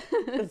 But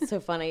it's so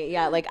funny.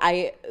 Yeah, like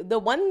the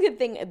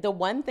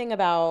one thing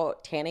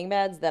about tanning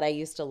beds that I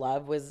used to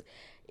love was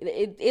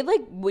it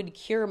like would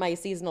cure my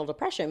seasonal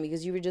depression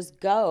because you would just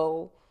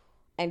go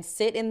and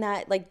sit in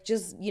that like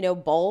just, you know,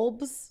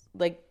 bulbs,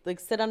 like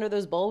sit under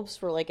those bulbs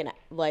for like you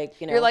know.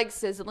 You're like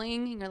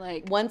sizzling and you're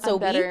like once a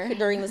week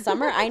during the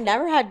summer. I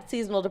never had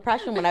seasonal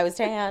depression when I was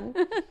tan.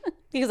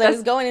 Because I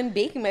was going and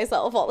baking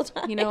myself all the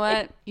time. You know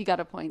what? You got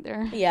a point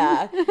there.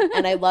 Yeah.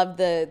 And I love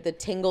the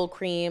tingle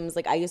creams.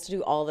 Like I used to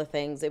do all the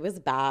things. It was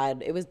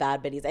bad. It was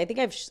bad biddies. I think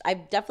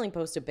I've definitely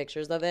posted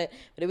pictures of it,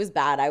 but it was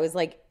bad.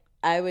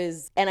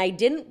 And I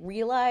didn't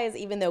realize,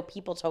 even though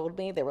people told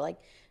me, they were like,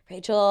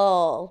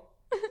 Rachel,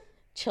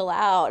 chill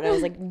out. And I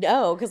was like,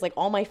 no, because like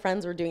all my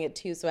friends were doing it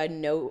too. So I had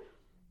no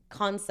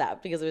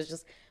concept because it was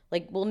just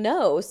like, well,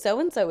 no,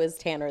 so-and-so is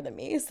tanner than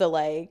me. So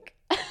like,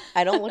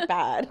 I don't look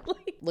bad.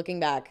 Like looking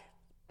back,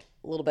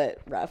 a little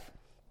bit rough.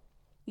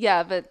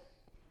 Yeah, but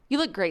you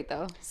look great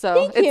though.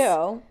 So thank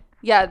you.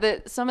 Yeah,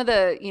 some of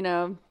the, you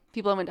know,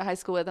 people I went to high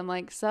school with, I'm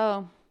like,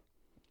 so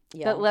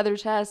that leather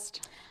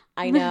chest.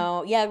 I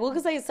know. Yeah, well,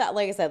 because I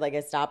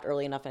stopped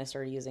early enough and I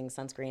started using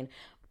sunscreen.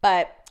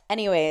 But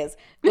anyways,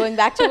 going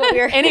back to what we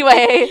were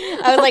anyway,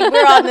 I was like,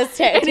 we're on this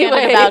tangent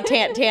about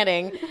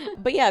tanning.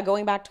 But yeah,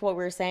 going back to what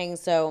we were saying.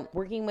 So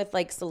working with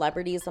like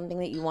celebrities, something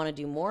that you want to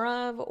do more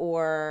of,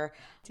 or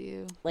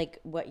like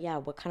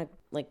what kind of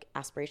like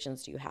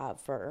aspirations do you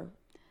have for?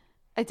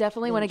 I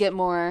definitely want to get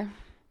more.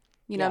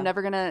 You know, I'm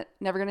never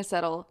gonna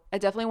settle. I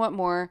definitely want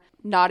more.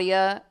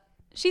 Nadia,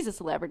 she's a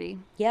celebrity.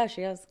 Yeah,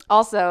 she is.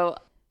 Also,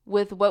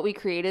 with what we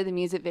created, the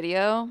music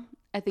video,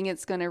 I think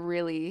it's gonna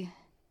really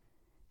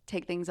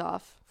take things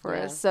off for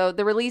us. So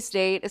the release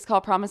date is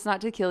called Promise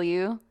Not to Kill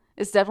You.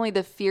 It's definitely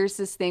the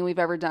fiercest thing we've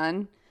ever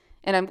done.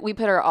 And we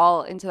put our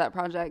all into that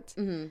project.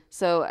 Mm-hmm.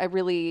 So I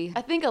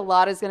think a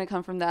lot is going to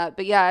come from that.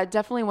 But yeah, I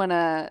definitely want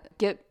to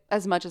get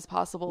as much as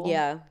possible.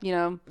 Yeah. You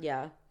know?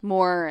 Yeah.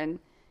 More and,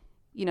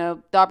 you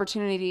know, the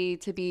opportunity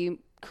to be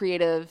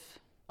creative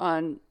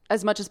on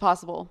as much as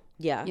possible.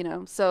 Yeah. You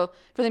know? So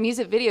for the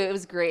music video, it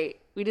was great.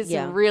 We did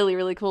some really,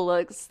 really cool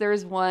looks. There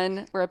was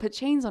one where I put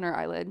chains on her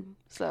eyelid.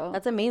 So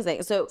that's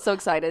amazing. So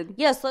excited.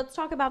 Yes, let's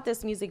talk about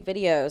this music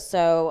video.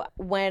 So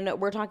when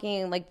we're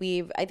talking, like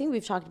I think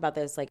we've talked about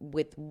this like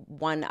with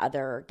one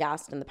other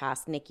guest in the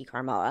past, Nikki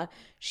Carmella.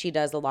 She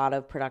does a lot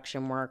of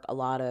production work, a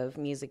lot of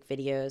music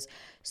videos.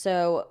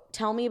 So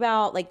tell me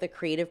about like the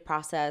creative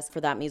process for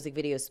that music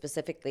video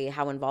specifically.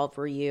 How involved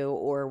were you,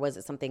 or was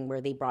it something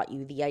where they brought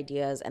you the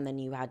ideas and then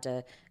you had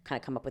to kind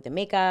of come up with the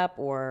makeup,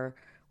 or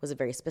was it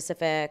very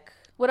specific?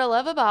 What I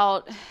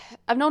love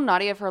I've known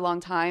Nadia for a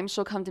long time.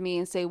 She'll come to me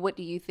and say, what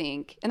do you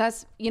think? And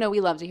that's, you know, we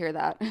love to hear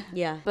that.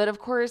 Yeah. But of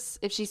course,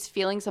 if she's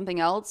feeling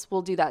something else,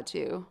 we'll do that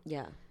too.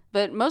 Yeah.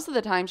 But most of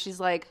the time she's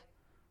like,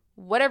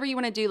 whatever you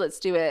want to do, let's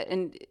do it.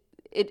 And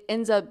it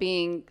ends up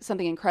being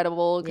something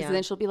incredible because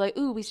then she'll be like,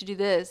 ooh, we should do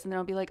this. And then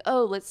I'll be like,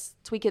 oh, let's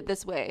tweak it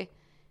this way.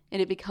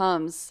 And it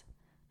becomes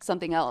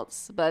something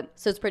else. But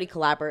so it's pretty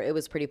collaborative. It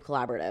was pretty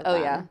collaborative.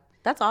 Oh, yeah.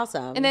 That's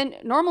awesome. And then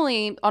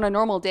normally on a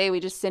normal day, we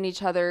just send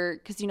each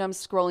other, because, you know, I'm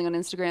scrolling on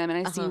Instagram and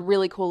I see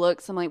really cool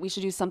looks. I'm like, we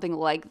should do something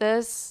like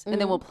this.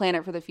 And then we'll plan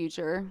it for the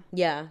future.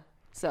 Yeah.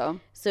 So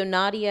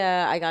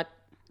Nadia, I got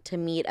to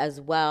meet as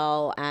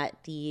well at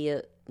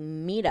the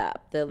meetup,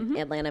 the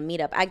Atlanta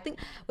meetup. I think,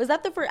 was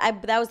that the first,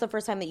 that was the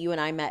first time that you and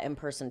I met in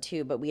person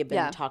too, but we had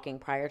been talking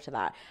prior to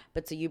that.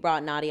 But so you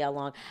brought Nadia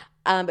along.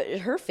 But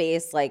her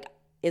face, like,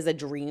 is a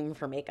dream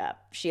for makeup.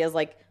 She has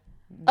like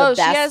the best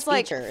she has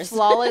features.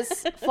 like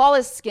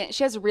flawless skin.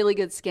 She has really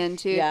good skin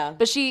too. Yeah.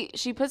 But she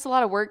puts a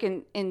lot of work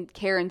and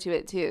care into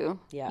it too.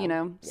 Yeah. You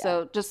know. Yeah.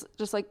 So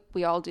just like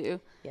we all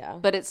do. Yeah.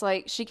 But it's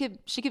like she could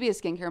be a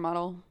skincare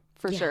model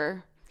for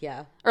sure.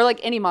 Yeah. Or like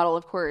any model,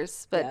 of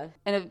course. But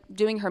and of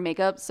doing her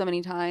makeup so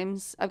many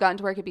times, I've gotten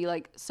to where I could be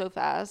like so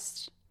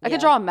fast. I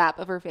could draw a map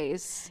of her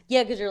face.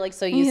 Yeah, because you're like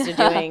so used to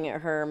doing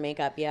her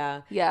makeup.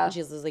 Yeah. Yeah. And she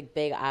has those like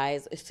big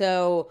eyes.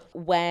 So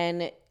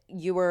when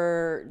you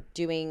were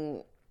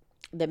doing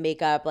the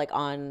makeup like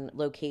on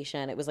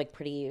location, it was like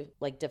pretty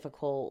like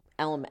difficult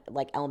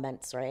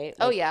elements, right?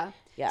 Like,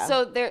 Yeah.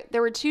 So there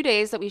were 2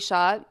 days that we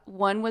shot.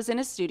 One was in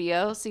a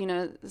studio, so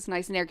it's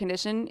nice and air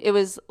conditioned. It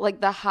was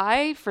like the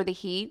high for the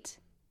heat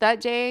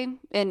that day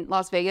in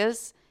Las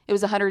Vegas. It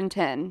was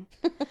 110.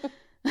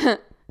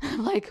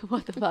 I'm like,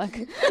 what the fuck?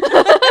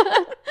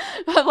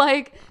 I'm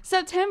like,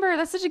 September,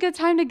 that's such a good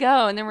time to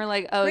go. And then we're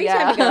like, oh, great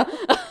time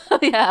to go.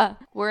 Yeah.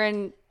 We're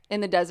in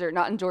the desert,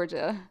 not in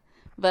Georgia.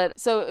 But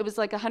so it was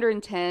like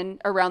 110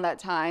 around that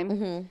time.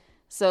 Mm-hmm.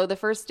 So the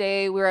first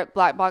day we were at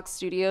Black Box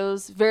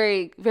Studios,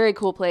 very, very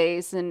cool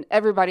place. And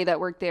everybody that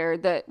worked there,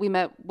 that we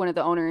met one of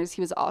the owners,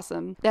 he was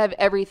awesome. They have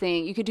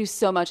everything. You could do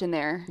so much in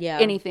there. Yeah.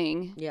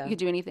 Anything. Yeah. You could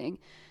do anything.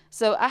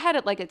 So I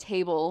had like a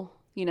table,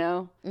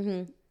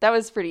 Mm-hmm. That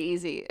was pretty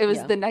easy. It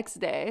was the next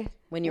day.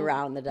 When you were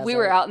out in the desert. We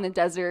were out in the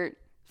desert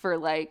for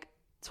like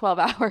 12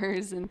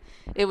 hours and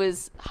it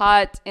was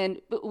hot.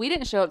 But we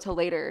didn't show up till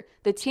later.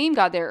 The team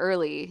got there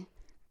early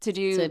to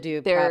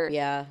do their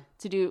prep,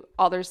 to do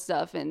all their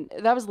stuff, and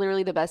that was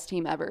literally the best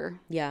team ever.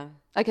 Yeah,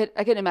 I could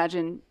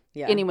imagine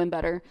anyone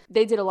better.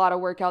 They did a lot of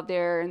work out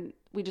there, and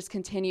we just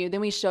continued. Then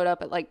we showed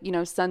up at like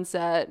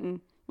sunset, and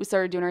we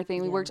started doing our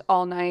thing. We worked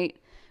all night,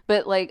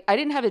 but like I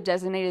didn't have a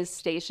designated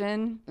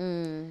station,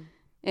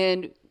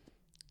 and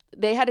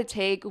they had to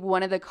take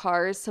one of the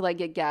cars to like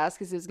get gas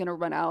because it was gonna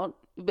run out,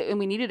 and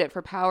we needed it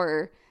for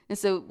power. And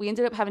so we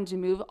ended up having to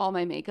move all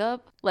my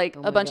makeup like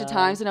a bunch of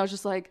times, and I was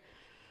just like.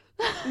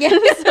 Yeah,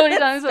 so many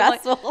times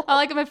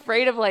I'm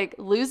afraid of like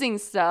losing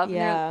stuff.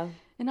 Yeah.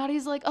 And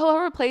Nadia's like, oh,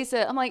 I'll replace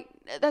it. I'm like,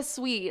 that's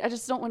sweet. I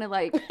just don't want to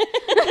like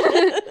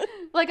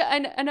like I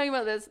know you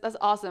about this. That's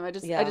awesome. I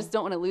just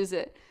don't want to lose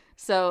it.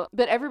 So,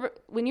 but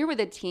when you're with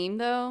a team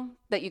though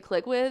that you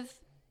click with,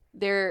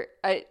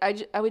 I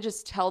would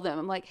just tell them,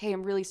 I'm like, hey,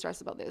 I'm really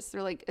stressed about this.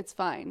 They're like, it's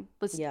fine.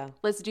 Let's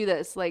do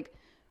this. Like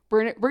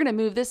we're gonna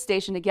move this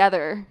station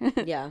together.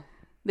 Yeah.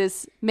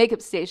 This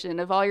makeup station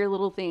of all your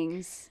little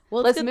things.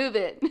 Well, let's move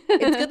it.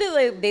 It's good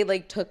that they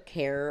like took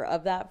care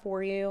of that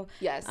for you.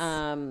 Yes.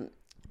 I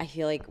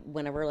feel like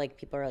whenever like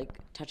people are like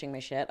touching my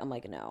shit, I'm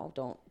like, no,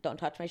 don't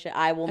touch my shit.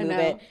 I will move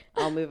it.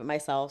 I'll move it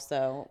myself.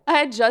 So I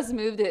had just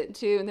moved it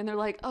too, and then they're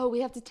like, oh,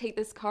 we have to take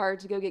this car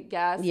to go get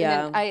gas.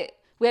 Yeah. And then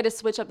we had to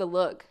switch up the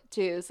look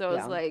too. So it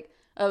was like,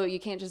 oh,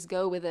 you can't just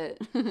go with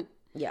it.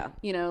 Yeah.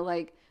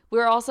 Like we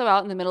were also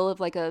out in the middle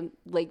of like a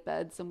lake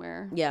bed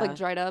somewhere. Yeah. Like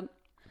dried up.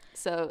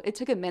 So it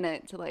took a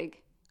minute to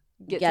like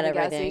get to the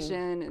everything. Gas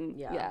station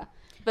and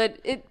but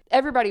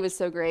everybody was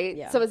so great.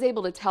 Yeah. So I was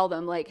able to tell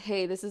them like,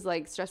 hey, this is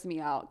like stressing me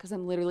out because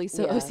I'm literally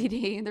so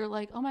OCD. And they're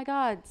like, oh my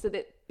God. So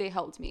that they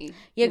helped me.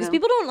 Yeah, because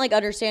people don't like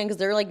understand because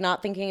they're like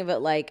not thinking of it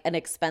like an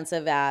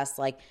expensive ass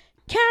like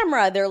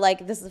camera. They're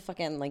like, this is a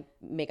fucking like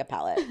makeup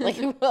palette. Like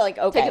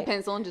okay. Take a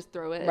pencil and just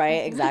throw it.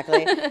 Right,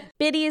 exactly.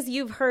 Biddies,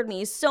 you've heard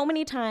me so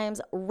many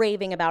times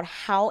raving about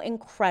how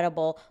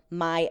incredible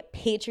my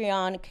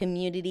Patreon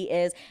community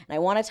is. And I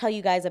want to tell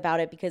you guys about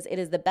it because it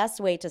is the best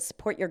way to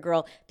support your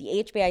girl,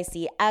 the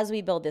HBIC, as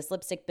we build this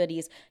Lipstick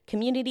Biddies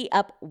community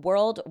up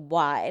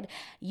worldwide.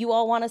 You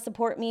all want to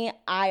support me.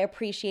 I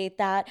appreciate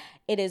that.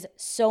 It is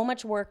so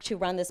much work to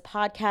run this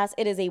podcast.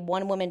 It is a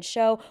one-woman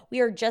show. We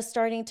are just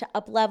starting to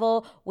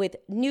up-level with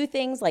new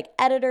things like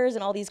editors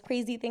and all these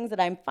crazy things that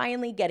I'm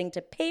finally getting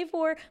to pay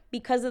for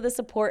because of the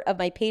support of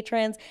my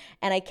patrons,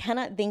 and I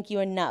cannot thank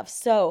you enough.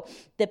 So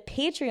the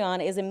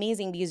Patreon is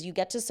amazing because you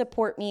get to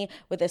support me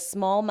with a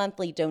small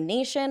monthly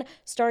donation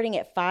starting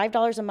at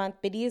 $5 a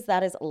month. Biddies,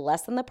 that is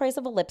less than the price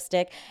of a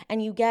lipstick,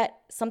 and you get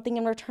something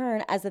in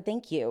return as a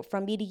thank you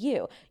from me to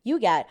you. You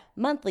get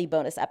monthly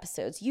bonus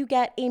episodes. You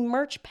get a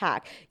merch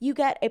pack. You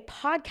get a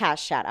podcast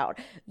shout out.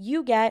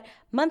 You get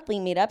monthly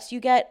meetups. You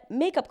get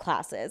makeup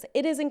classes.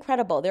 It is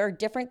incredible. There are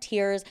different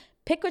tiers.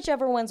 Pick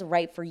whichever one's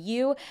right for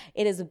you.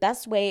 It is the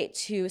best way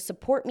to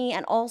support me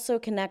and also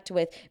connect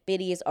with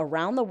biddies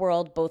around the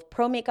world, both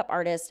pro makeup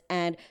artists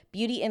and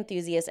beauty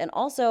enthusiasts, and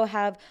also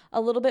have a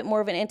little bit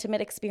more of an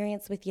intimate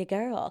experience with your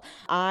girl.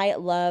 I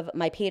love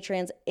my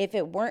patrons. If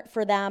it weren't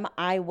for them,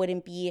 I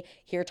wouldn't be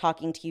here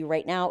talking to you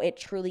right now. It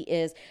truly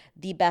is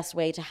the best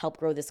way to help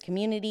grow this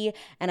community,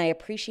 and I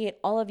appreciate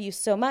all of you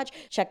so much.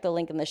 Check the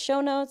link in the show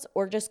notes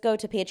or just go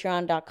to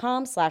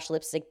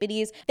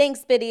patreon.com/lipstickbiddies.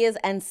 Thanks, biddies,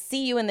 and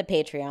see you in the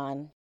Patreon.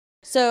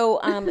 So,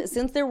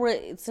 since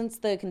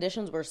the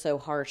conditions were so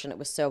harsh and it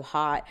was so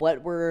hot,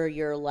 what were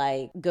your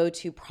like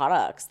go-to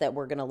products that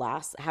were gonna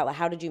last?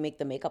 How did you make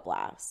the makeup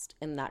last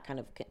in that kind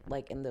of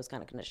like in those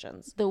kind of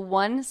conditions? The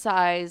one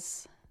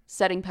size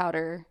setting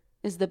powder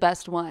is the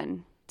best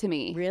one to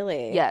me.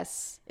 Really?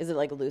 Yes. Is it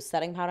like a loose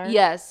setting powder?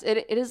 Yes.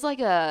 It is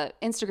like a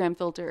Instagram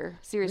filter,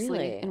 seriously,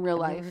 Really? in real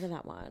life. I've never heard of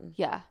that one.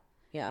 Yeah.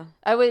 Yeah.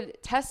 I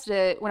would test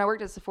it when I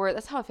worked at Sephora.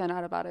 That's how I found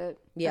out about it,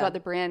 about the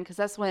brand, because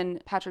that's when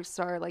Patrick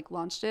Starr like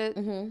launched it.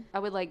 I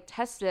would like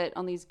test it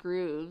on these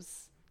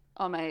grooves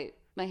on my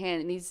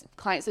hand, and these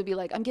clients would be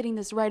like, "I'm getting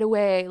this right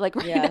away, like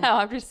right now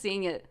after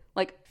seeing it."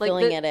 Like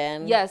filling it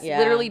in. Yes,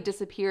 literally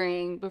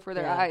disappearing before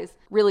their eyes.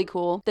 Really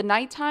cool. The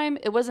nighttime,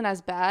 it wasn't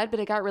as bad, but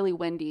it got really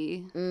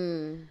windy.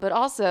 But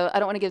also, I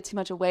don't want to give too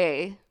much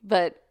away,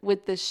 but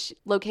with the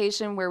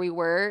location where we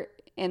were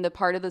and the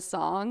part of the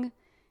song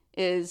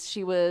is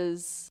she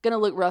was going to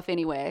look rough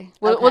anyway.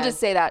 We'll just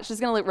say that. She's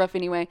going to look rough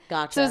anyway.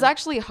 Gotcha. So it was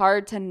actually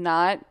hard to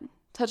not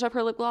touch up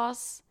her lip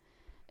gloss.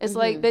 It's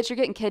like, bitch, you're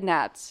getting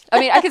kidnapped. I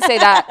mean, I could say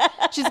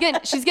that. She's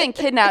getting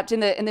kidnapped in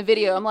the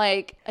video. I'm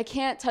like, I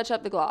can't touch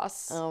up the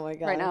gloss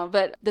right now.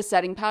 But the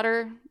setting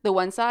powder, the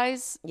one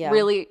size,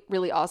 really,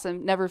 really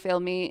awesome. Never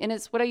failed me. And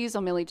it's what I use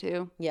on Millie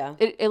too. Yeah.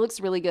 It looks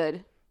really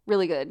good.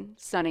 Really good.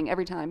 Stunning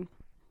every time.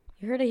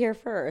 You heard it here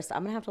first.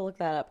 I'm going to have to look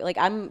that up. Like,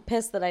 I'm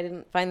pissed that I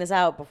didn't find this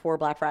out before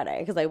Black Friday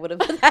because I would have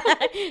done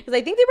that. Because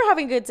I think they were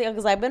having a good sale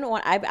because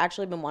I've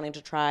actually been wanting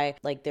to try,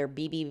 like, their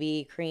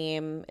BBB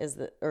cream it's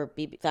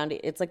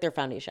like their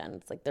foundation.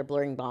 It's like their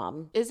blurring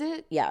balm. Is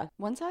it? Yeah.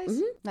 One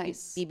size?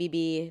 Nice.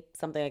 BBB,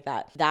 something like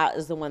that. That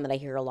is the one that I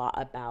hear a lot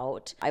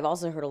about. I've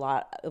also heard a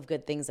lot of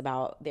good things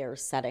about their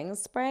setting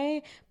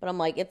spray, but I'm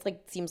like, it's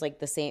like, seems like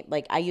the same.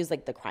 Like, I use,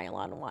 like, the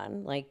Krylon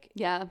one. Like,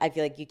 yeah. I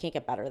feel like you can't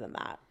get better than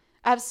that.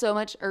 I have so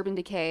much Urban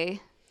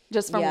Decay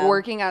just from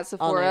working at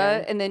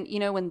Sephora. And then, you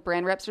know, when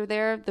brand reps are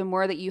there, the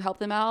more that you help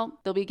them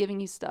out, they'll be giving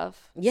you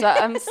stuff.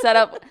 Yeah.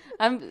 So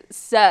I'm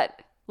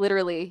set,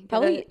 literally.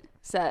 Probably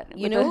set.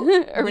 You know,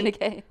 Urban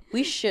Decay.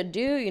 We should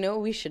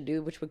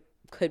do, which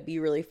could be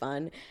really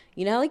fun.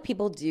 You know how, like,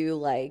 people do,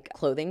 like,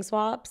 clothing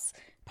swaps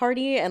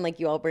party and, like,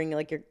 you all bring,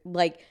 like, your,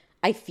 like,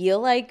 I feel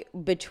like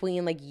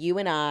between, like, you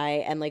and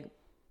I and, like,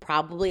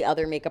 probably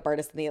other makeup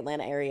artists in the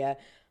Atlanta area,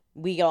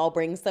 we could all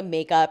bring some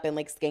makeup and,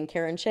 like,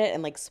 skincare and shit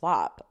and, like,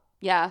 swap.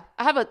 Yeah.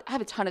 I have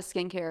a ton of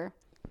skincare.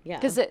 Yeah.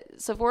 Because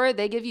Sephora,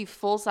 they give you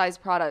full-size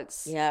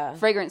products. Yeah.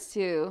 Fragrance,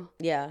 too.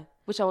 Yeah.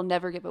 Which I will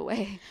never give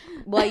away.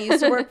 Well, I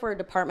used to work for a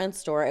department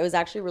store. It was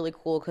actually really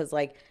cool because,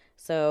 like,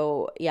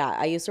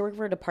 I used to work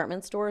for a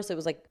department store. So it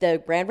was, like, the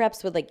brand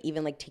reps would, like,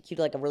 even, like, take you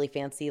to, like, a really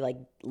fancy, like,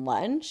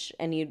 lunch.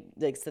 And you'd,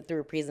 like, sit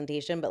through a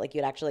presentation. But, like,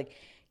 you'd actually, like,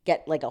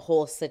 get, like, a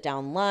whole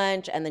sit-down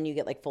lunch. And then you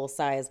get, like,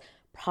 full-size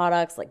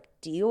products like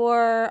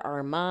Dior,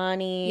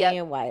 Armani,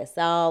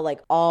 YSL,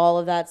 like all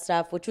of that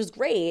stuff, which was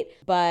great.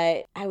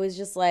 But I was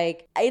just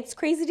like, it's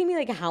crazy to me,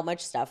 like, how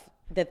much stuff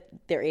that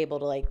they're able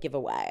to, like, give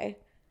away.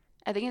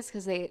 I think it's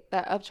because that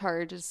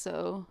upcharge is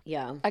so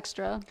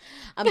extra.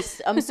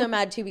 I'm so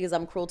mad too because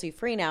I'm cruelty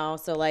free now.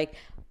 So, like,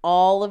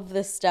 all of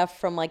this stuff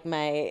from, like,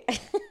 my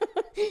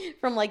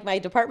from, like, my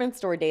department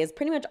store days,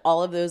 pretty much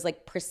all of those,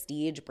 like,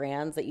 prestige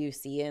brands that you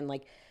see in,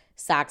 like,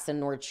 Saks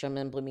and Nordstrom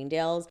and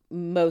Bloomingdale's,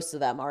 most of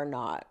them are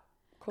not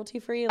cruelty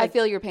free. Like, I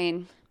feel your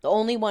pain. The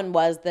only one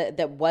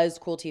that was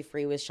cruelty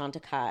free was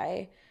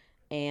Chantecaille.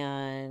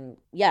 And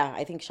yeah,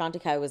 I think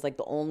Chantecaille was, like,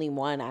 the only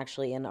one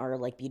actually in our,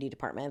 like, beauty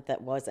department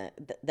that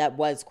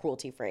was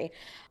cruelty free.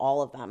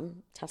 All of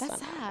them tested.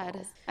 That's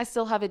sad. I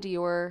still have a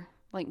Dior,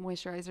 like,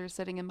 moisturizer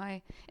sitting in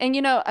my, and,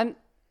 you know, I'm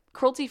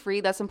cruelty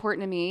free. That's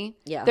important to me.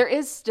 Yeah. There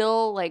is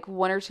still, like,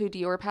 one or two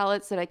Dior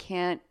palettes that I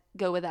can't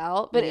go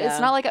without, but it's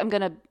not like I'm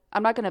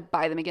not going to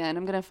buy them again.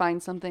 I'm going to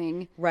find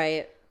something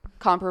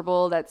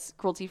comparable that's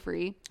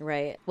cruelty-free.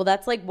 Right. Well,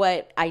 that's, like,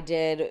 what I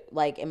did,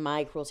 like, in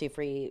my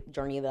cruelty-free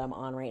journey that I'm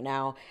on right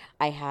now.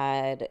 I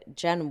had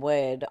Jen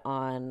Wood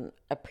on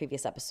a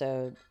previous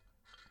episode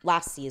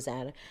last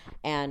season,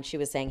 and she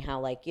was saying how,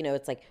 like, you know,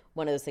 it's, like,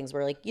 one of those things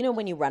where, like, you know,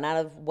 when you run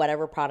out of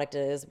whatever product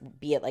it is,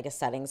 be it, like, a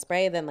setting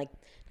spray, then, like,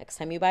 next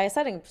time you buy a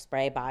setting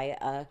spray, buy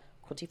a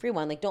cruelty-free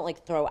one. Like, don't,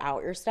 like, throw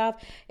out your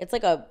stuff. It's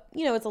like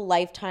it's a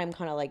lifetime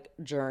kind of, like,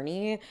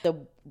 journey.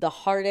 The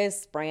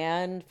hardest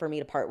brand for me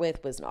to part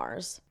with was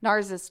NARS.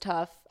 NARS is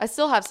tough. I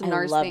still have some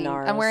NARS things.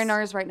 NARS. I'm wearing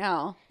NARS right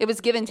now. It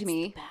was given to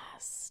me. The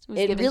best. It was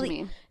given to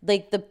me.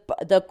 Like,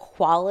 the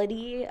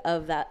quality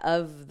of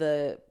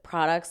the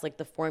products, like,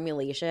 the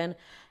formulation,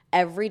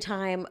 every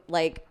time,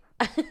 like,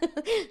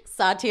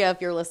 Satya, if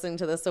you're listening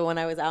to this, so when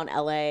I was out in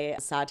LA,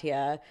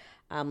 Satya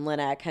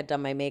Linek had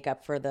done my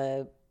makeup for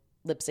the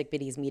Lipstick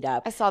Biddies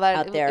meetup. I saw that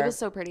out there. It was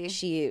so pretty.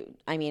 You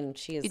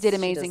did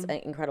amazing. She does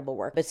incredible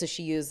work. But so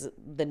she used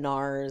the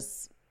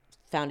NARS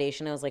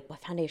foundation. I was like,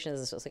 what foundation is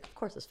this? I was like, of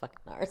course it's fucking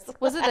NARS.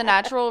 Was it the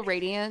Natural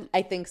Radiant?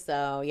 I think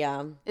so,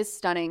 yeah. It's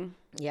stunning.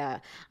 Yeah.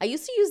 I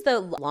used to use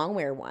the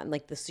longwear one,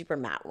 like the super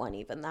matte one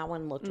even. That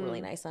one looked really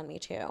nice on me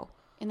too.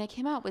 And they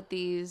came out with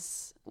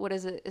these, what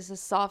is it? It's a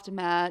soft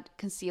matte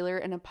concealer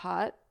in a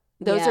pot.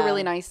 Those are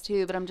really nice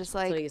too, but I'm just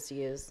like, that's what I used to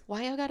use.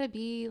 Why I gotta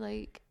be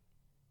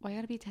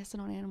tested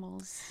on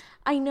animals?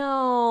 I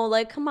know.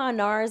 Like, come on,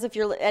 NARS. If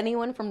you're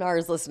anyone from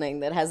NARS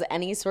listening that has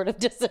any sort of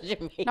decision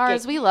making.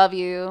 NARS, we love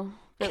you.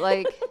 But,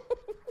 like,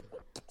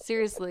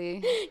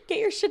 Seriously. Get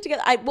your shit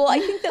together. I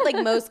think that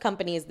like most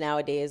companies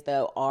nowadays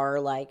though are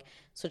like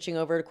switching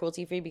over to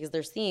cruelty free because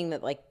they're seeing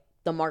that like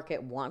the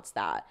market wants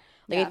that.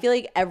 Like I feel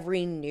like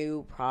every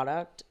new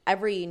product,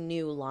 every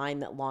new line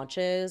that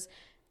launches,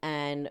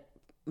 and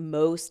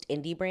most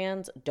indie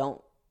brands don't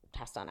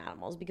test on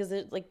animals because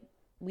it's like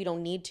we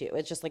don't need to.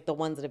 It's just like the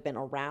ones that have been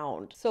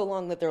around so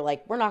long that they're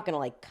like, we're not going to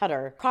like cut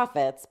our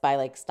profits by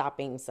like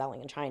stopping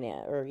selling in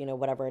China or, you know,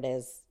 whatever it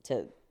is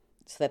so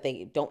that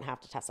they don't have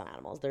to test on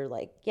animals. They're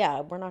like, yeah,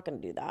 we're not going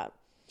to do that.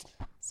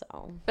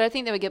 So, but I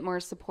think they would get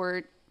more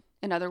support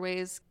in other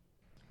ways.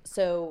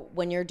 So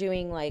when you're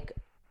doing like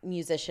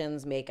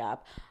musicians'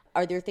 makeup,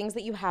 are there things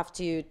that you have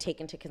to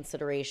take into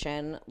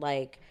consideration,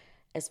 like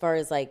as far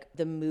as like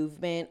the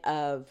movement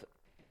of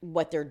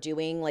what they're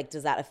doing? Like,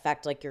 does that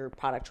affect like your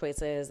product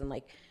choices and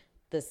like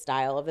the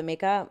style of the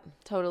makeup?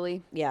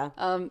 Totally. Yeah.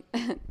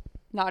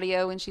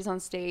 Nadia, when she's on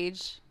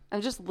stage,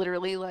 I'm just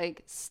literally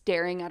like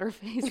staring at her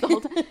face the whole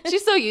time.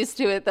 She's so used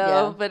to it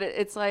though, but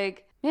it's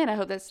like, man, I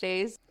hope that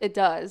stays. It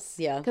does.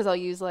 Yeah. Because I'll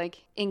use like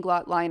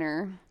Inglot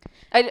liner.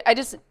 I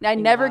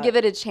never give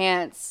it a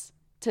chance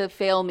to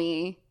fail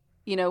me.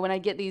 You know, when I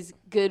get these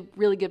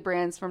really good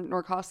brands from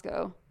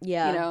Norcosco.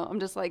 Yeah. You know, I'm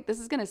just like, this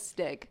is going to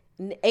stick.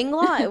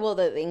 Inglot, well,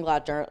 the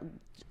Inglot,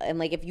 and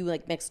like if you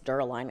like mix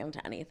Duraline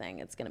into anything,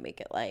 it's going to make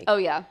it like. Oh,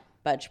 yeah.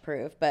 Budge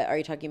proof. But are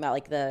you talking about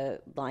like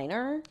the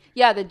liner?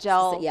 Yeah, the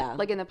gel. Yeah.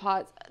 Like in the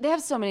pots. They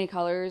have so many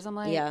colors. I'm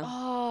like,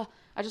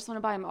 I just want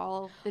to buy them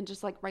all and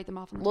just like write them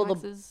off on the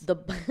taxes.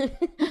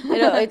 I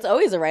know it's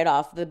always a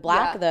write-off. The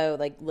black though,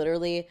 like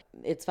literally,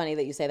 it's funny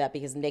that you say that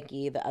because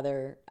Nikki, the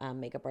other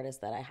makeup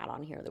artist that I had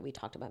on here that we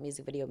talked about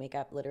music video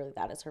makeup, literally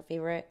that is her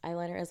favorite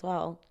eyeliner as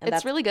well. And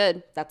it's really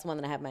good. That's the one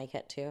that I have in my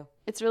kit too.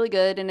 It's really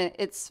good and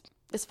it's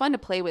fun to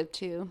play with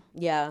too.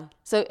 Yeah.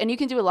 So, and you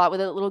can do a lot with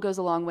it. A little goes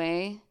a long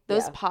way.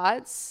 Those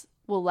pots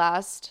will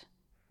last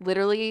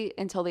literally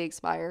until they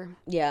expire.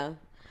 Yeah.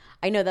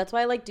 I know. That's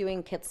why I like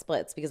doing kit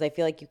splits because I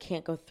feel like you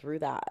can't go through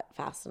that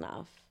fast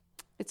enough.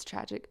 It's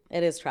tragic.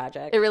 It is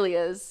tragic. It really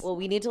is. Well,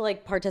 we need to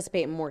like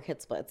participate in more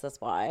kit splits. That's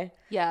why.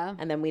 Yeah.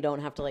 And then we don't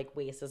have to like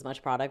waste as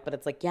much product. But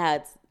it's like,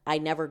 I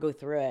never go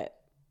through it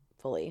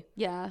fully.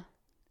 Yeah.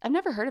 I've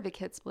never heard of a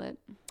kit split.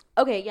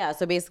 Okay. Yeah.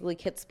 So basically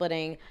kit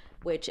splitting,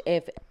 which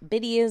if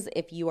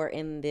you are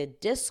in the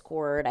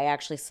Discord, I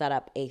actually set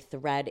up a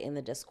thread in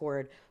the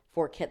Discord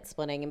for kit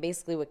splitting. And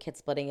basically what kit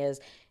splitting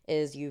is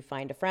you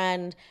find a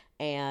friend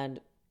and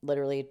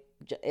literally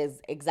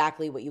is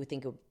exactly what you would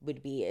think it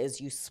would be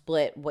is you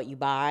split what you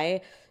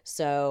buy.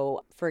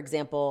 So for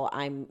example,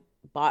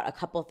 bought a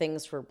couple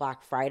things for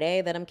Black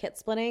Friday that I'm kit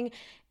splitting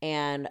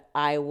and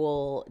I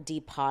will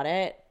depot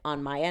it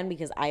on my end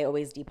because I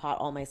always depot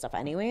all my stuff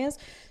anyways.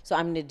 So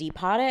I'm going to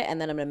depot it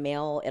and then I'm going to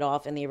mail it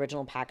off in the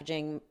original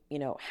packaging, you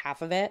know,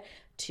 half of it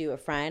to a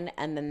friend.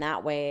 And then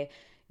that way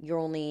you're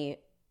only,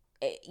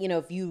 you know,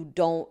 if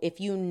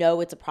you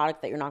know it's a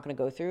product that you're not going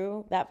to go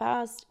through that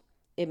fast,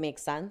 it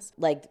makes sense.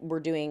 Like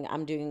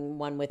I'm doing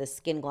one with the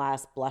Skin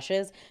Glass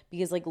blushes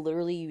because like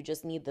literally you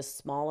just need the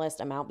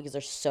smallest amount because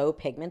they're so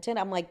pigmented.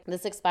 I'm like,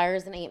 this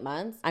expires in 8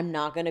 months. I'm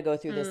not going to go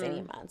through this in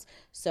 8 months.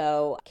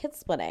 So kit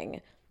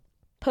splitting,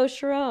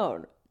 post your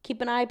own.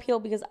 Keep an eye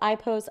peeled because I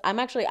have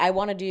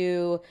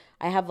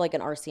like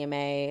an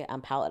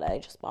RCMA palette I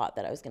just bought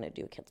that I was going to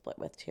do a kit split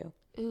with too.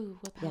 Ooh,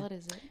 what palette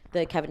is it?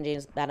 The Kevin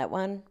James Bennett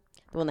one.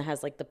 The one that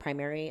has like the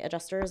primary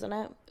adjusters in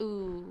it.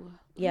 Ooh.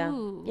 Yeah.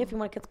 Ooh. Yeah, if you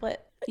want a kit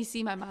split. You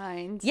see my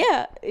mind.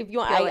 Yeah. If you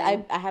want,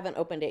 I haven't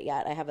opened it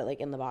yet. I have it like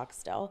in the box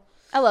still.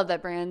 I love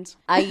that brand.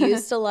 I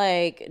used to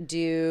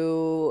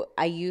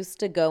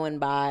go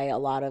and buy a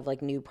lot of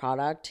like new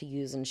product to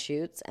use in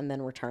shoots and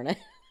then return it.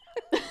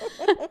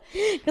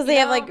 Because they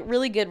have like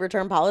really good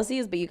return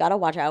policies, but you got to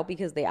watch out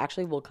because they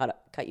actually will cut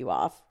you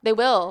off. They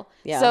will.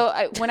 Yeah. So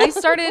when I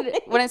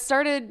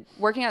started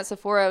working at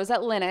Sephora, I was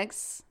at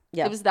Lenox.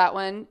 Yeah. It was that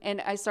one.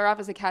 And I started off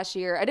as a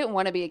cashier. I didn't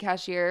want to be a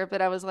cashier,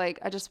 but I was like,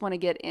 I just want to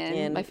get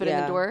my foot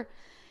in the door.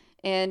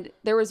 And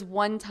there was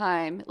one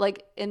time,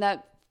 like in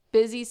that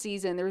busy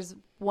season, there was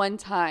one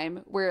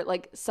time where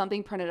like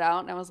something printed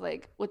out and I was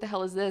like, what the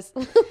hell is this?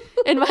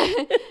 and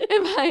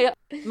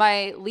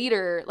my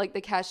leader, like the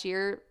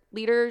cashier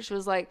leader, she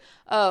was like,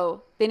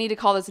 oh, they need to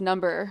call this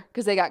number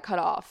because they got cut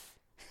off.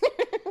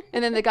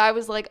 And then the guy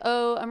was like,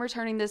 oh, I'm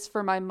returning this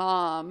for my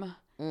mom.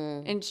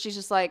 And she's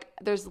just like,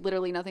 there's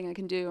literally nothing I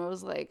can do. I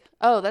was like,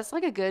 oh, that's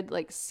like a good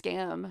like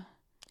scam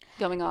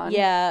going on.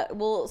 Yeah.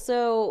 Well,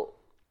 so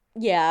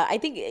yeah, I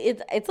think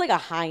it's like a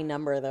high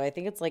number though. I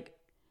think it's like,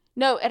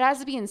 no, it has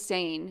to be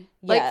insane.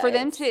 Yeah, like for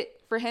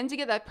him to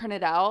get that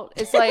printed out,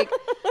 it's like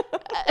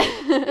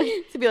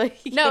to be like,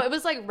 no, it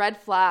was like red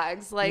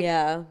flags, like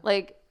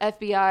like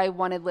FBI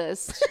wanted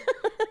list,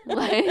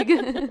 like.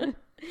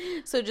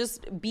 So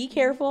just be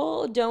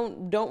careful.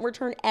 Don't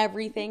return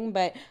everything,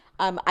 but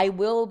I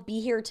will be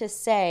here to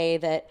say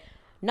that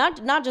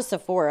not just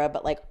Sephora,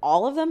 but like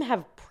all of them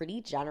have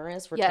pretty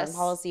generous return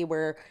policy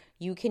where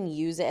you can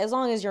use it as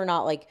long as you're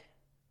not like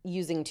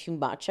using too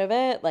much of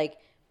it. Like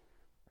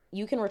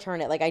you can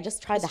return it. Like, I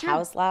just tried That's the true.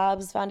 House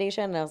Labs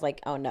foundation, and I was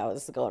like, oh no,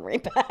 this is going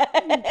right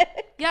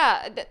back.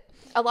 Yeah.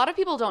 A lot of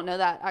people don't know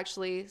that,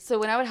 actually. So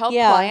when I would help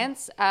Yeah.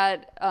 clients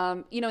at,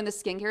 in the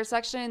skincare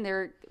section,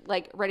 they're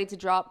like ready to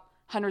drop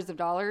hundreds of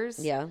dollars.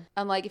 Yeah.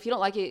 I'm like, if you don't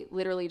like it,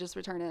 literally just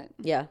return it.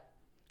 Yeah.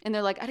 And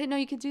they're like, I didn't know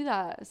you could do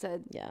that. I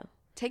said, Yeah.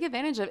 take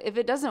advantage of it. If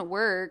it doesn't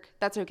work,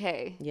 that's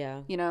okay.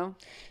 Yeah. You know?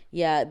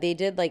 Yeah, they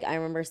did, like, I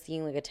remember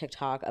seeing, like, a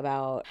TikTok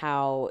about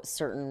how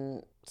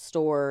certain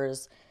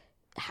stores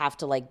have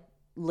to, like,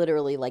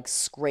 literally, like,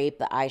 scrape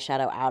the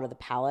eyeshadow out of the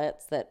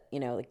palettes that,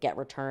 like, get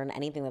returned,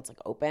 anything that's, like,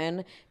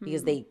 open,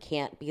 because they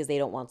can't, because they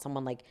don't want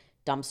someone, like,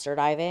 dumpster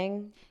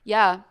diving.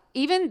 Yeah.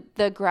 Even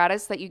the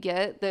gratis that you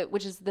get,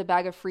 which is the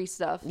bag of free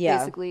stuff,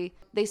 basically,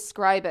 they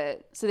scribe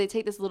it. So they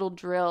take this little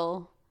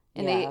drill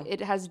and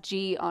it has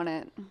G on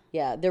it.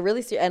 Yeah, they're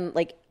really and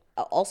like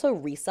also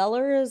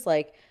resellers,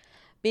 like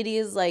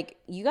Biddy's, like,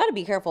 you got to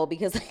be careful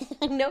because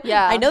I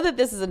know that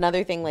this is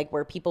another thing, like,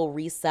 where people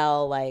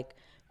resell like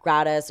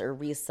gratis or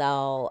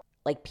resell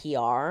like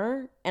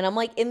PR, and I'm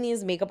like in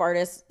these makeup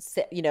artists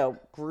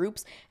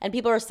groups, and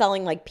people are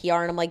selling like PR,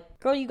 and I'm like,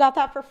 girl, you got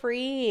that for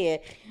free.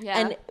 Yeah.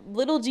 And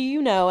little do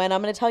you know, and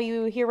I'm gonna tell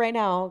you here right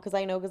now because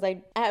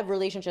I have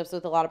relationships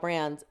with a lot of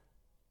brands.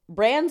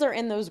 Brands are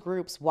in those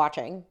groups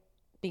watching.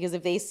 Because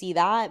if they see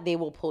that, they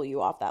will pull you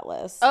off that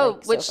list. Oh,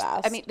 like, which, so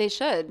fast. I mean, they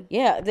should.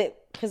 Yeah, they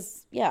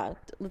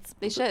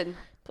should.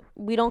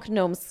 We don't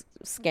condone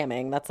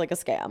scamming. That's like a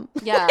scam.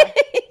 Yeah.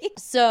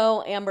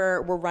 So,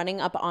 Amber, we're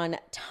running up on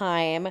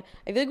time.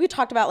 I feel like we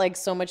talked about like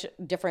so much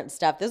different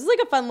stuff. This is like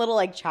a fun little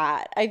like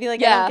chat. I feel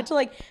like I don't get to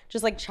like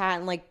just like chat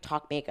and like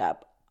talk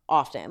makeup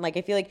often. Like,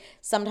 I feel like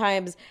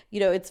sometimes,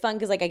 it's fun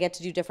because like I get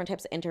to do different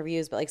types of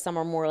interviews, but like some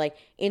are more like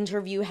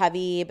interview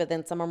heavy, but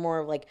then some are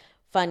more like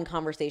fun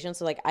conversations.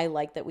 So like I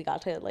like that we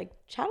got to like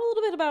chat a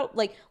little bit about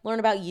like learn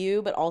about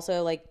you, but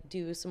also like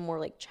do some more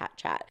like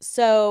chat.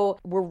 So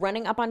we're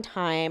running up on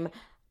time,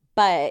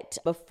 but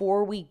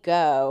before we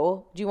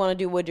go, do you want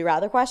to do would you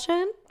rather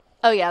question?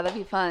 Oh yeah, that'd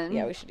be fun.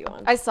 Yeah, we should do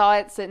one. I saw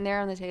it sitting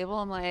there on the table.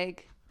 I'm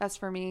like, that's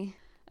for me.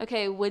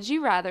 Okay, would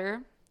you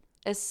rather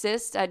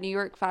assist at New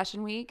York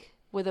Fashion Week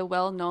with a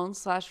well-known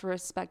 /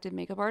 respected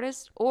makeup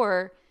artist,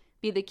 or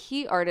be the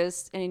key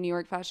artist in a New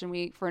York Fashion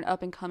Week for an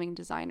up-and-coming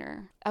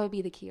designer? I would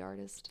be the key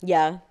artist.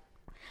 Yeah.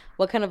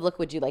 What kind of look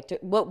would you like to?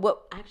 What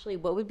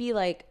would be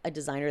like a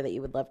designer that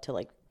you would love to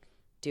like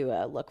do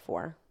a look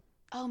for?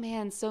 Oh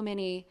man, so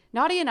many.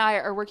 Nadia and I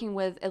are working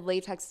with a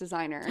latex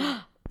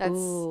designer. That's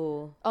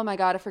Ooh. Oh my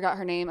God, I forgot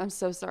her name. I'm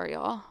so sorry,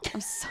 y'all.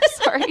 I'm so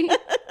sorry.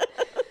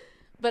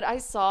 But I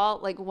saw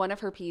like one of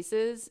her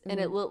pieces, and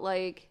it looked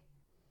like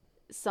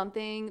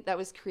something that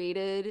was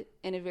created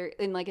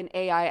in like an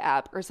AI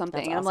app or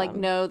something. Awesome. I'm like,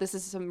 no, this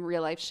is some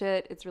real life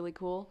shit. It's really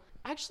cool.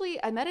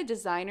 Actually, I met a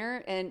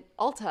designer in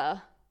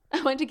Ulta.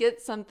 I went to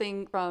get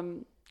something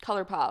from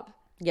ColourPop.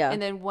 Yeah.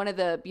 And then one of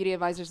the beauty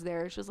advisors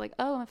there, she was like,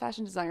 oh, I'm a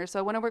fashion designer. So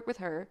I want to work with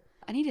her.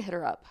 I need to hit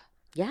her up.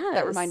 Yeah.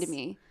 That reminded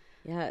me.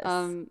 Yes.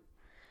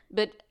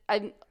 But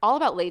I'm all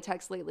about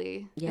latex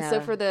lately. Yeah. And so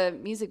for the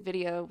music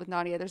video with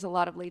Nadia, there's a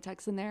lot of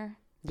latex in there.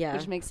 Yeah.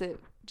 Which makes it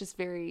just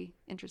very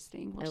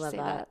interesting. I love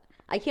that.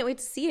 I can't wait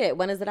to see it.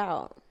 When is it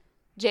out?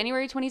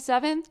 January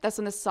 27th. That's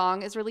when the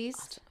song is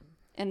released. Awesome.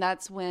 And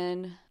that's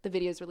when the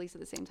video is released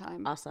at the same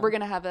time. Awesome. We're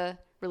going to have a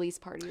release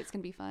party. It's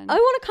going to be fun. I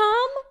want to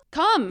come.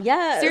 Come.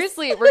 Yes.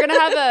 Seriously. We're going to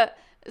have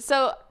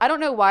so I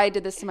don't know why I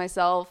did this to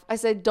myself. I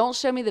said, don't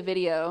show me the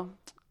video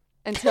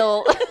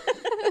until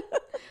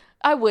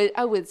I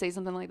would say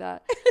something like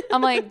that.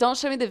 I'm like, don't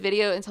show me the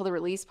video until the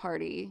release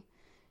party.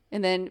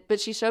 But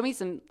she showed me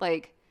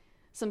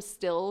some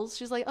stills.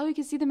 She's like, oh, you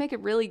can see them make it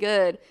really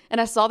good.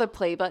 And I saw the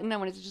play button. I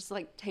wanted to just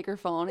like take her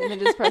phone and then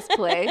just press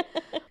play.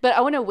 But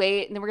I want to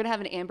wait, and then we're going to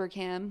have an Amber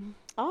cam.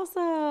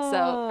 Awesome.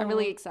 So I'm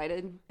really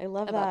excited. I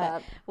love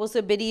that. Well, so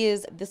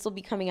this will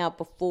be coming out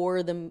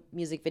before the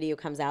music video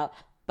comes out.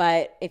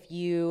 But if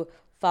you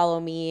follow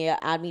me,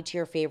 add me to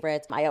your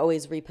favorites. I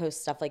always repost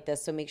stuff like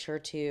this. So make sure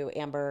to,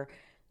 Amber,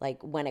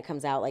 like when it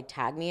comes out, like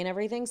tag me and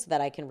everything so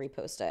that I can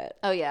repost it.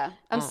 Oh, yeah.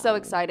 I'm so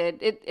excited.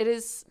 It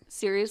is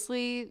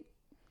seriously...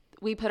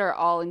 We put our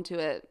all into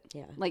it,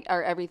 like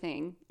our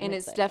everything, and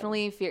it's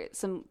definitely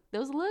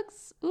those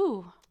looks.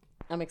 Ooh,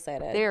 I'm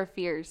excited. They are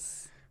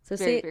fierce. So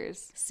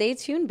stay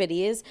tuned,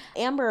 biddies.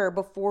 Amber,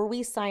 before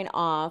we sign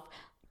off,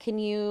 can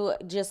you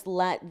just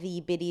let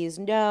the biddies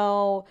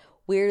know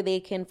where they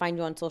can find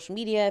you on social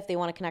media if they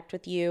want to connect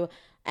with you,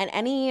 and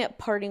any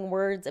parting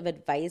words of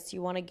advice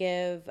you want to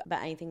give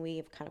about anything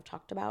we've kind of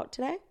talked about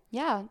today?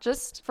 Yeah,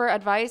 just for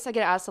advice, I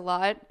get asked a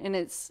lot, and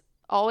it's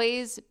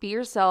always be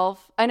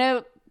yourself. I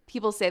know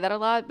people say that a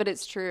lot, but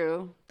it's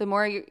true. The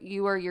more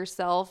you are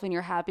yourself and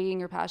you're happy and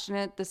you're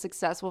passionate, the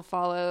success will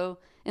follow.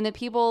 And the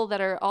people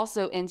that are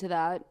also into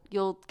that,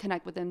 you'll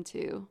connect with them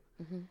too.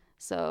 Mm-hmm.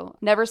 So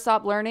never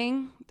stop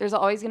learning. There's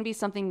always going to be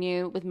something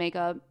new with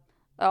makeup.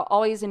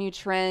 Always a new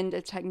trend,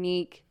 a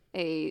technique,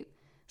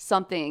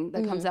 something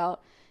that comes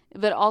out.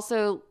 But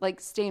also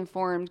like stay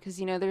informed because,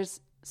 there's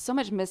so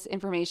much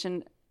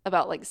misinformation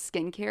about like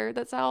skincare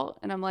that's out,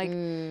 and I'm like,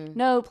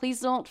 no, please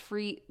don't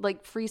freeze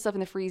stuff in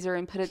the freezer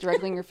and put it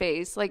directly in your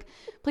face. Like,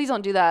 please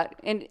don't do that.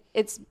 And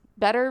it's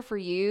better for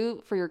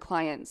you, for your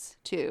clients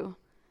too.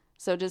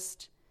 So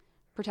just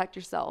protect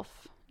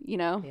yourself, you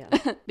know. Yeah.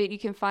 But you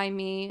can find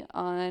me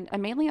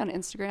I'm mainly on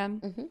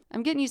Instagram.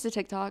 I'm getting used to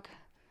TikTok.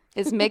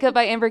 It's Makeup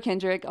by Amber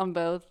Kendrick on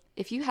both.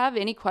 If you have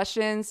any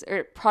questions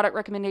or product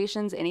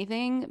recommendations,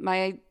 anything,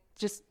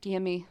 just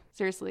DM me.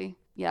 Seriously.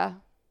 Yeah.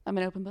 I'm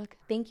an open book.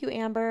 Thank you,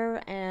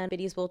 Amber, and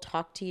Biddies will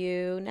talk to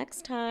you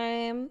next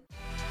time.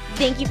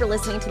 Thank you for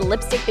listening to the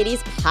Lipstick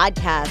Biddies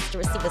podcast. To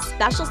receive a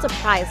special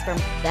surprise from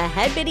the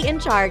head biddy in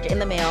charge in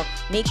the mail,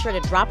 make sure to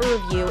drop a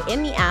review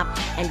in the app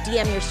and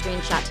DM your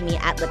screenshot to me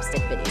at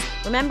Lipstick Biddies.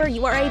 Remember,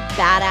 you are a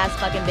badass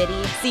fucking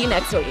biddy. See you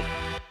next week.